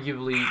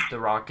 arguably the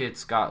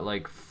Rockets got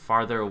like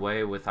farther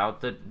away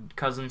without the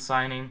Cousins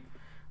signing,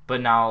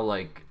 but now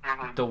like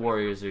the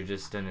Warriors are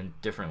just in a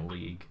different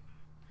league.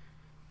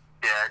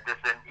 Yeah, just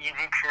an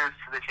easy cruise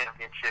to the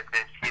championship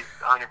if he's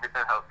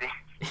 100% healthy.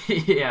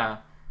 Yeah.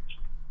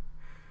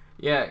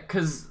 Yeah,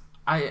 because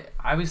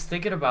I was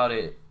thinking about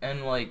it,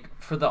 and like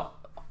for the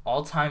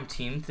all-time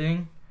team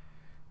thing,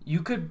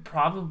 you could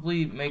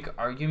probably make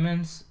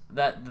arguments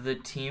that the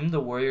team the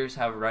Warriors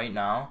have right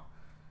now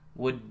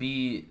would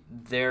be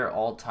their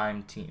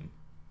all-time team.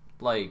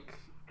 Like,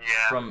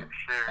 from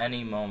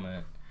any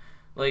moment.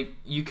 Like,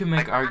 you can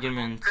make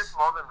arguments. Chris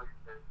Mullin was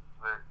good,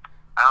 but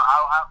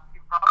he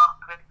probably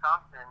Klay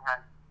Thompson had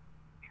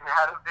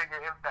a bigger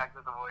impact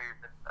with the Warriors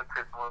than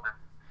Chris Mullin.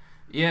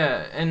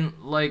 Yeah, and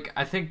like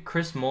I think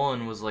Chris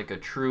Mullin was like a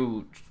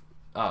true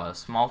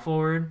small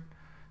forward.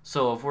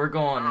 So if we're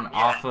going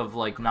off of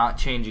like not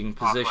changing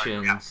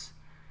positions,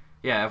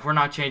 if we're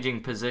not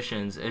changing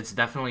positions, it's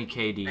definitely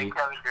KD. Kevin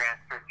Durant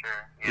for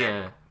sure.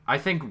 Yeah, I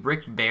think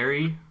Rick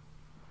Barry.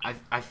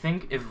 I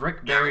think if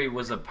Rick Barry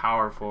was a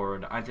power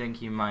forward, I think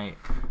he might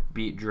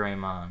beat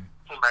Draymond.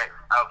 He might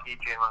outbeat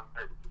Draymond,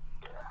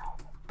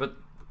 but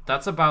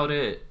that's about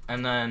it.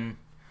 And then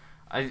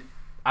I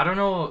don't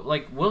know,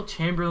 like, Wilt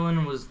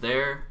Chamberlain was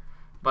there,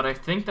 but I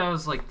think that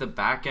was, like, the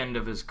back end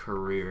of his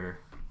career.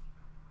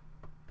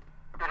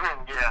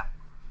 Yeah.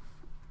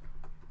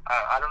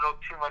 I don't know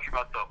too much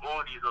about the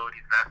oldies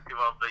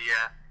basketball, but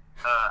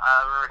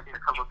I remember seeing a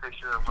couple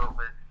pictures of Wilt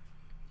with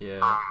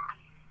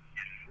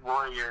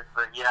Warriors,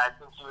 but I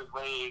think he was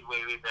way,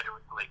 way, way better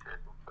with the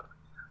Lakers and stuff.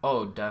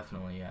 Oh,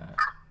 definitely, yeah.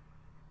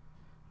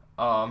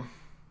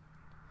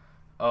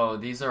 Oh,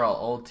 these are all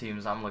old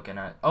teams I'm looking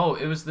at. Oh,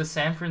 it was the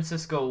San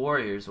Francisco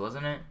Warriors,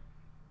 wasn't it?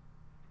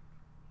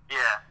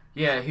 Yeah.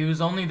 Yeah, he was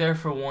only there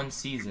for one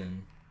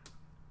season.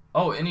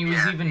 Oh, and he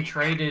was even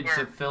traded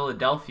to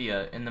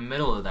Philadelphia in the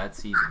middle of that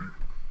season.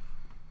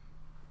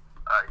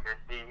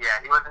 He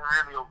wasn't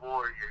really a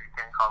warrior. You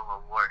can't call him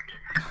a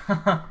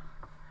warrior.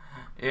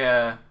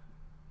 Yeah.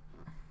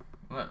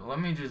 Let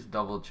me just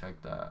double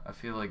check that. I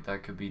feel like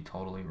that could be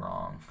totally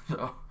wrong.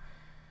 So,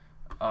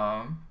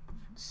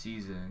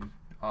 season.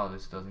 Oh,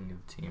 this doesn't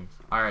give teams.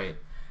 Alright.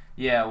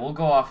 Yeah, we'll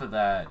go off of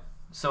that.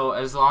 So,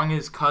 as long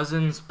as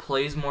Cousins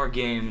plays more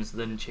games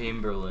than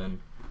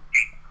Chamberlain,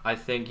 I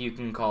think you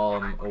can call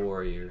him a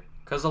Warrior.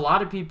 Because a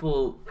lot of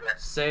people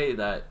say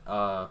that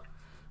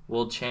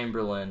Wilt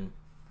Chamberlain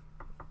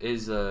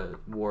is a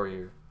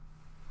Warrior.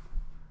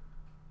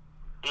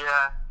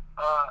 Yeah,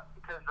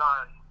 because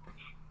on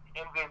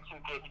NBA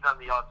 2K, he's on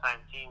the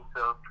all-time team,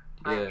 so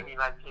he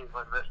might be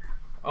one of it.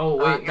 Oh,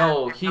 wait,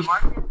 no,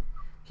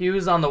 he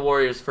was on the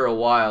Warriors for a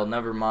while,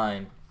 never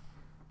mind.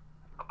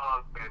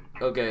 Oh,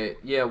 okay,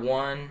 yeah,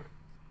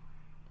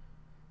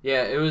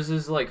 Yeah, it was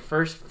his, like,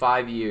 first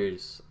 5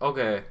 years.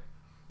 Okay,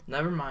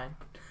 never mind.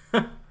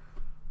 Little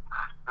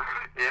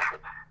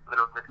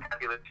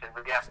miscalculation,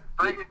 but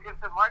But if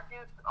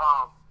DeMarcus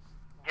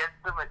gets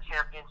them a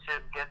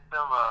championship, gets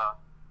them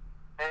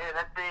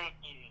let's say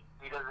he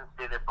doesn't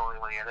stay there for only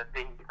 1 year, let's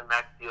say he gets a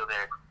max deal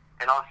there,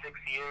 in all 6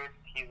 years,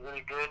 he's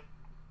really good,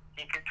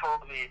 he could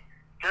totally,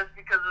 just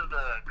because of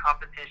the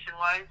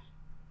competition-wise,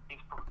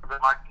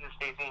 DeMarcus is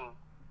facing,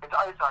 it's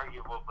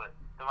arguable, but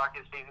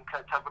DeMarcus is facing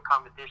type of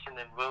competition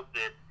than Wilt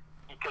did,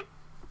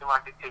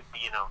 DeMarcus could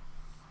be,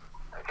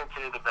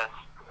 considered the best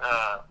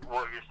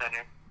Warrior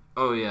center.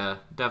 Oh yeah,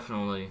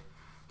 definitely.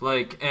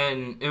 Like,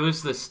 and it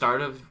was the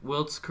start of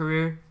Wilt's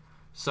career,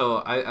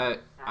 so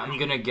I'm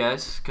gonna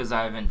guess because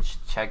I haven't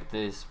checked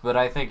this, but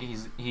I think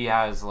he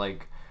has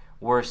like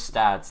worse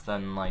stats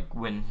than like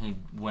when he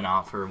went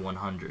out for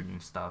 100 and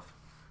stuff.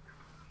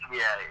 Yeah.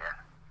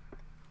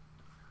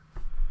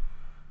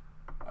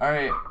 All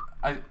right,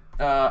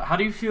 how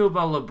do you feel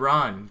about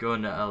LeBron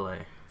going to LA?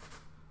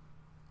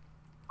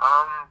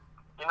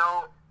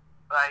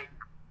 Like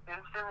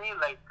instantly personally,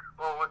 like,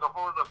 well, with the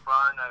whole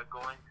LeBron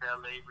going to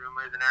LA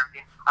rumors and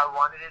everything, I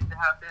wanted it to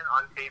happen.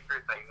 On paper,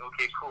 it's like,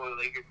 okay, cool, the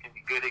Lakers can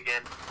be good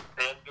again.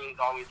 The NBA is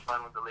always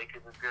fun when the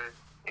Lakers are good.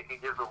 It can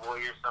give the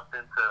Warriors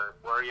something to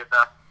worry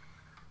about.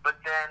 But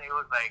then it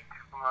was like,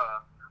 from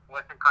a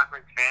Western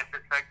Conference fan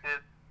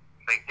perspective,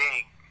 it's like,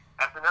 dang,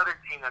 that's another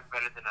team that's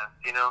better than us,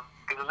 you know?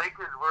 Because the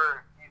Lakers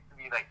used to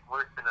be, like,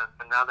 worse than us,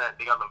 but now that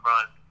they got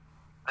LeBron,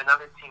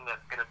 another team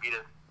that's going to beat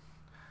us.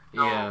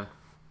 So, Yeah.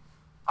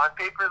 on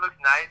paper, it looks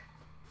nice,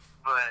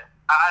 but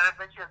I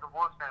bet you as a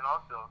Wolves fan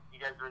also, you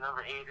guys were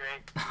number 8,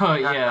 right? Oh,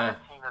 You got yeah.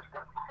 another team that's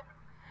going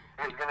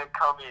to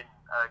come and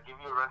give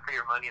you a run for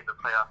your money in the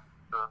playoffs.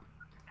 So,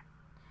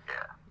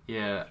 yeah.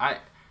 Yeah, I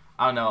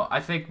don't know. I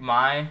think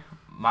my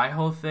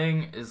whole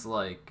thing is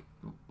like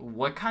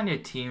what kind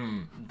of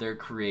team they're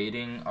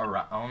creating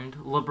around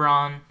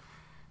LeBron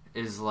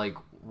is like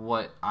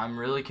what I'm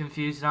really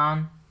confused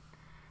on.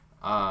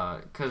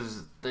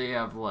 'Cause they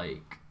have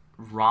like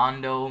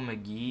Rondo,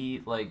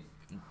 McGee, like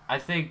I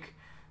think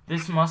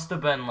this must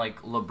have been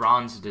like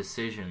LeBron's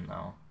decision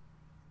though.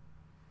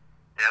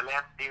 Yeah,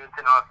 Lance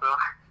Stevenson also.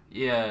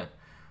 Yeah.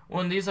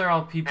 Well, and these are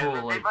all people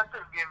They like. must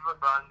have given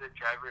LeBron the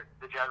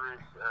driver's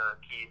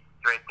key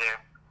right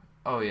there.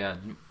 Oh yeah,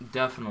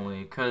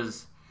 definitely.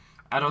 Cause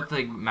I don't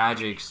think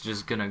Magic's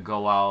just gonna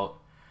go out,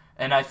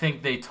 and I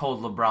think they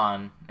told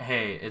LeBron,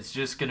 "Hey, it's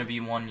just gonna be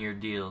 1-year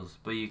deals,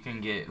 but you can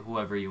get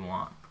whoever you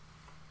want."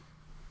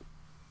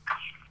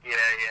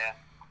 Yeah.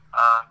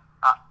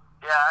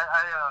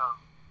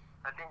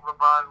 I think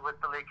LeBron with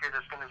the Lakers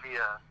is going to be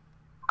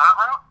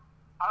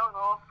I don't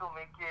know if they'll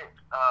make it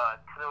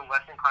to the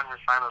Western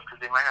Conference Finals because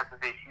they might have to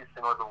face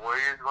Houston or the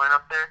Warriors going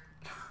up there.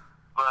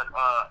 But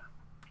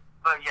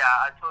yeah,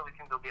 I totally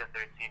think they'll be a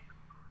third team.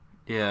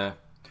 Yeah.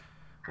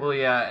 Well,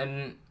 yeah,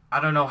 and I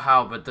don't know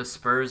how, but the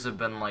Spurs have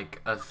been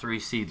like a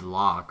 3-seed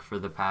lock for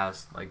the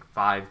past like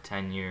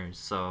 5-10 years,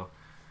 so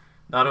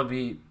that'll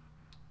be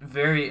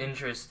very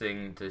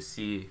interesting to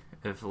see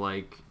if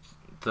like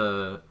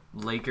the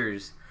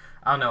Lakers.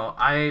 I don't know.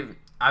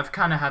 I've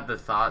kind of had the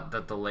thought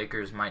that the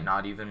Lakers might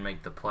not even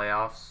make the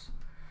playoffs,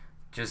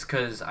 just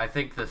because I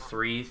think the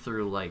 3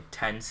 through like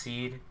 10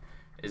 seed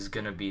is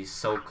gonna be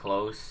so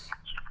close.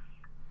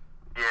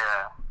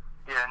 Yeah,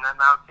 and now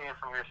I'm seeing it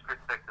from your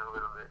perspective a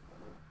little bit.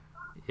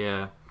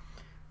 Yeah.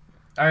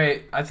 All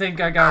right. I think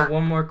I got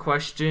one more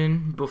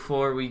question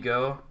before we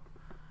go.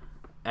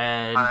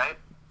 And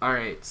all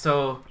right.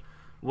 So,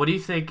 what do you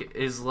think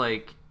is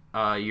like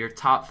your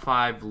top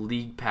 5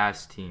 league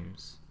pass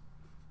teams?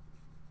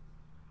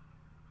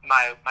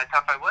 My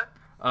top 5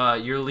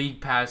 what? Your league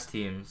pass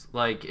teams.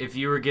 Like if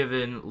you were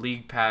given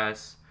league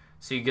pass,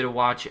 so you get to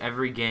watch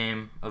every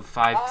game of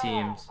 5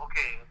 teams.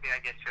 Okay, I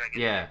get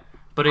you. Yeah,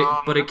 but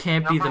it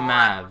can't be the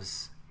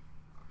Mavs.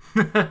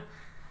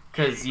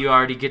 Because you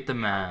already get the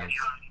Mavs.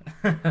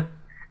 Yeah.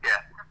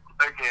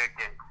 Okay.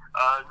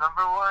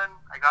 Number 1,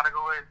 I gotta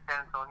go with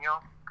San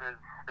Antonio because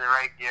they're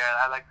right here.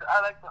 I like the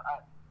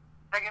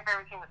second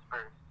favorite team is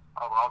Spurs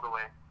all the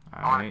way.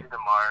 I want to see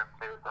DeMar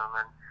play with them.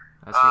 And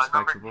that's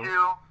respectable. Number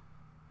 2,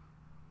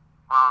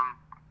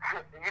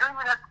 you don't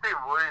even have to say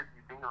Warriors if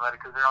you think about it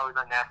because they're always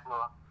on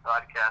national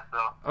broadcast. So.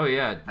 Oh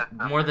yeah,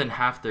 more than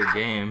half their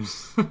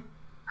games.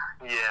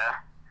 Yeah.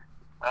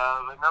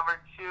 But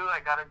number 2, I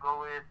gotta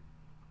go with.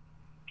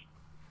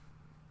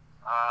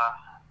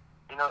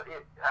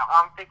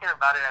 I'm thinking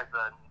about it as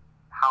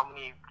how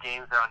many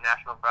games are on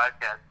national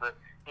broadcast, but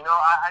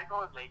I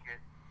go with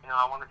Lakers.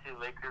 I want to see the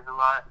Lakers a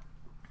lot.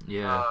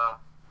 Yeah.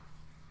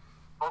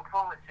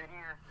 Oklahoma City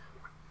is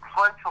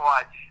fun to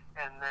watch,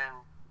 and then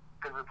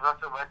because with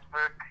Russell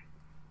Westbrook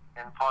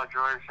and Paul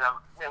George,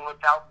 and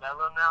without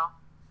Melo now,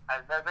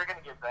 they're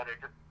gonna get better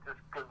just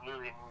because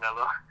losing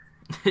Melo.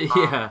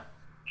 Yeah.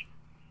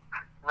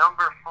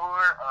 Number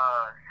 4,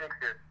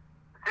 Sixers.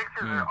 The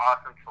Sixers are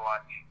awesome to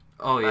watch.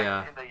 Oh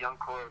yeah. The young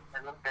core,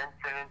 and then Ben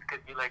Simmons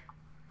could be like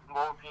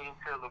molding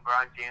into a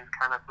LeBron James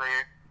kind of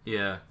player.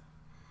 Yeah.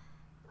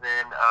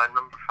 Then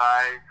number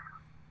 5,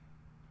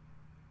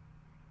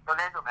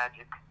 Orlando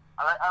Magic.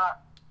 I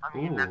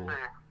mean that's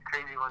a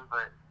crazy one,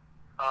 but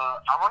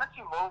I want to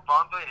see Mo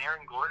Bamba and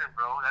Aaron Gordon,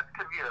 bro. That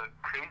could be a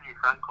crazy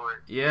front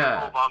court.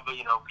 Yeah. Mo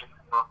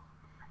Bamba,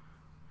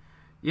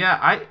 Yeah,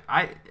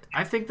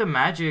 I think the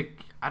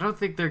Magic. I don't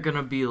think they're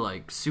gonna be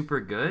like super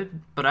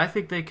good, but I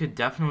think they could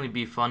definitely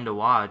be fun to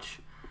watch,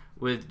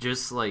 with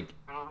just like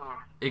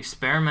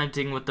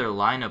experimenting with their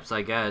lineups,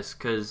 I guess,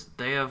 because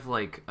they have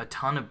like a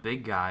ton of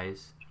big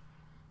guys.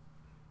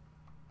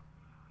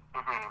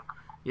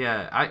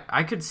 Yeah,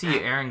 I could see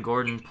Aaron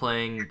Gordon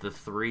playing the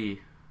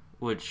 3,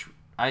 which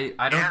I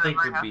don't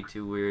think would be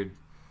too weird.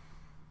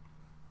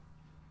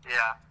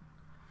 Yeah.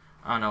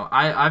 I don't know.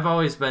 I've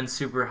always been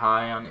super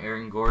high on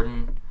Aaron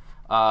Gordon.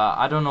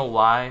 I don't know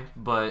why,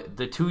 but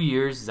the 2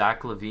 years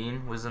Zach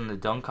LaVine was in the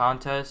dunk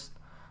contest,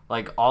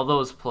 like all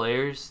those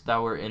players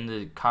that were in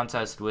the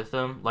contest with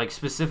him, like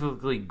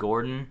specifically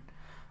Gordon,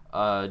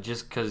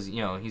 just because,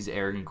 he's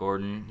Aaron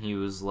Gordon, he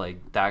was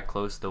like that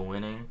close to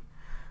winning.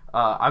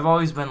 I've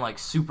always been like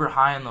super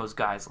high on those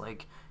guys.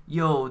 Like,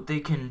 yo, they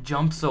can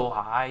jump so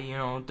high,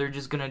 they're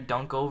just gonna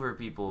dunk over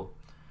people.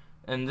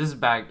 And this is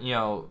back,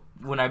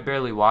 when I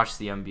barely watched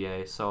the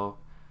NBA, so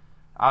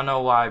I don't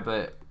know why,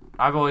 but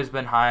I've always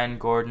been high on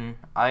Gordon.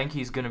 I think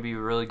he's gonna be a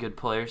really good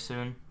player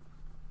soon.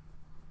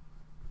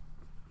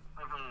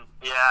 Mm-hmm.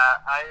 Yeah,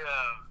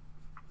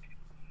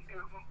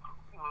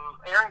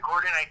 Aaron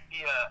Gordon,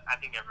 I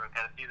think everyone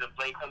kind of sees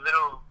a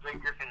little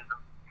Blake Griffin in him.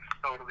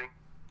 Totally.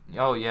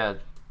 Oh, yeah.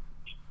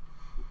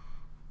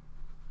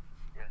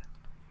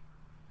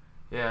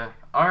 Yeah.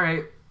 All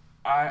right.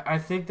 I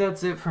think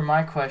that's it for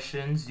my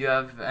questions. Do you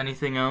have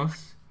anything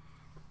else?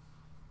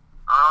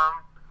 I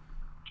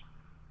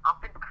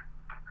think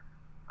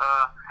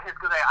it's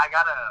because I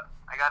gotta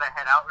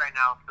head out right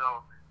now,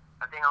 so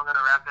I think I'm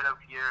gonna wrap it up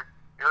here.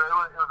 It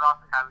was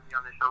awesome having you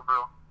on the show,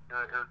 bro.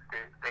 It was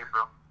great. Thanks,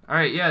 bro. All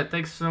right. Yeah.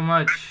 Thanks so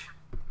much.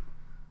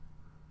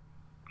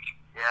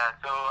 Yeah.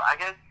 So I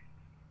guess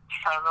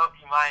I don't know if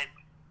you mind.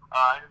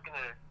 I'm just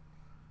gonna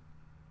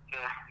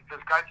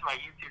subscribe to my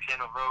YouTube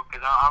channel, bro,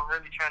 because I'm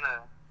really trying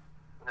to,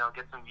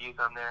 get some views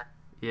on there.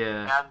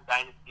 Yeah. Mavs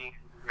Dynasty.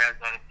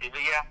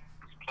 But yeah,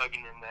 just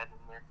plugging in that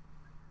in there.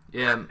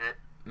 Yeah. That's it.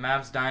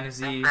 Mavs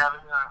Dynasty. Thanks for having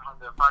me on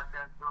the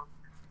podcast, bro.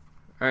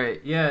 All right.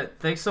 Yeah.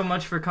 Thanks so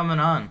much for coming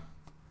on.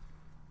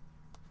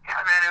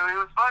 Yeah, man, it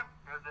was fun.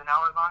 It was an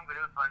hour long, but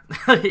it was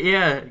fun.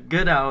 Yeah.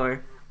 Good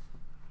hour.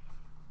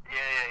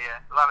 Yeah.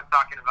 A lot of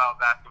talking about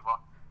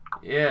basketball.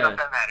 Yeah. Stuff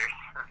that matters.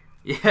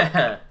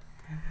 Yeah.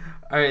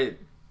 All right.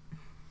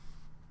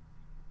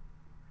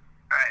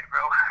 Alright, bro.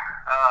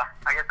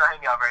 I guess I'll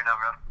hang out right now,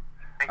 bro.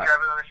 Thanks for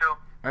having me on the show.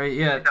 Alright,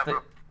 yeah. Peace out,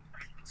 bro.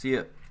 See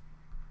ya.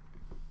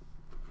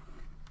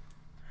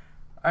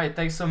 Alright,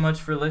 thanks so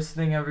much for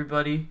listening,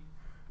 everybody.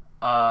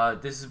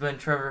 This has been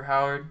Trevor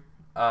Howard.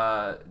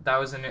 That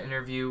was an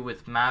interview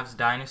with Mavs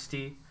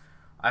Dynasty.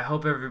 I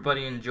hope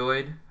everybody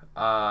enjoyed.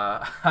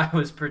 I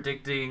was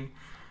predicting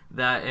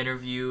that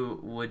interview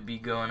would be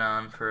going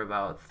on for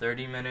about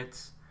 30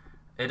 minutes.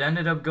 It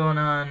ended up going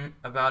on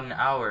about an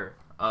hour.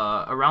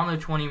 Around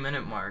the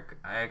 20-minute mark,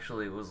 I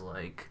actually was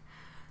like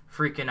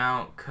freaking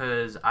out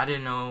because I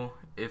didn't know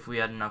if we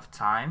had enough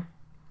time,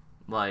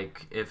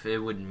 like if it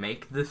would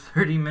make the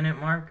 30-minute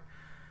mark.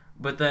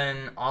 But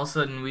then all of a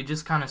sudden we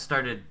just kind of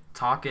started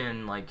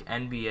talking like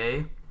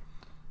NBA,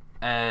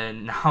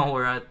 and now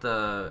we're at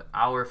the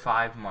hour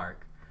 5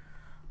 mark.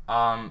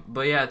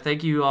 But yeah,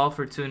 thank you all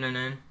for tuning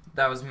in.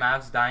 That was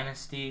Mavs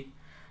Dynasty.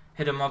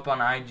 Hit him up on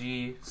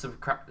IG.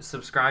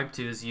 Subscribe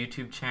to his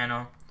YouTube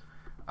channel.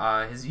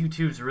 His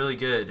YouTube's really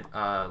good.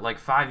 Like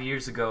 5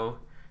 years ago,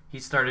 he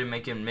started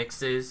making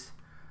mixes.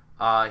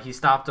 He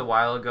stopped a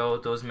while ago.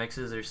 Those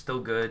mixes are still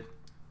good.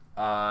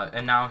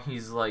 And now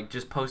he's like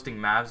just posting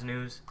Mavs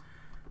news.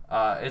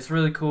 It's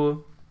really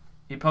cool.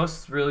 He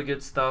posts really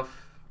good stuff.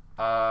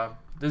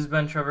 This has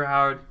been Trevor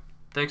Howard.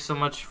 Thanks so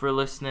much for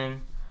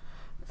listening.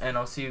 And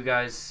I'll see you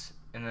guys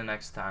in the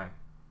next time.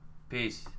 Peace.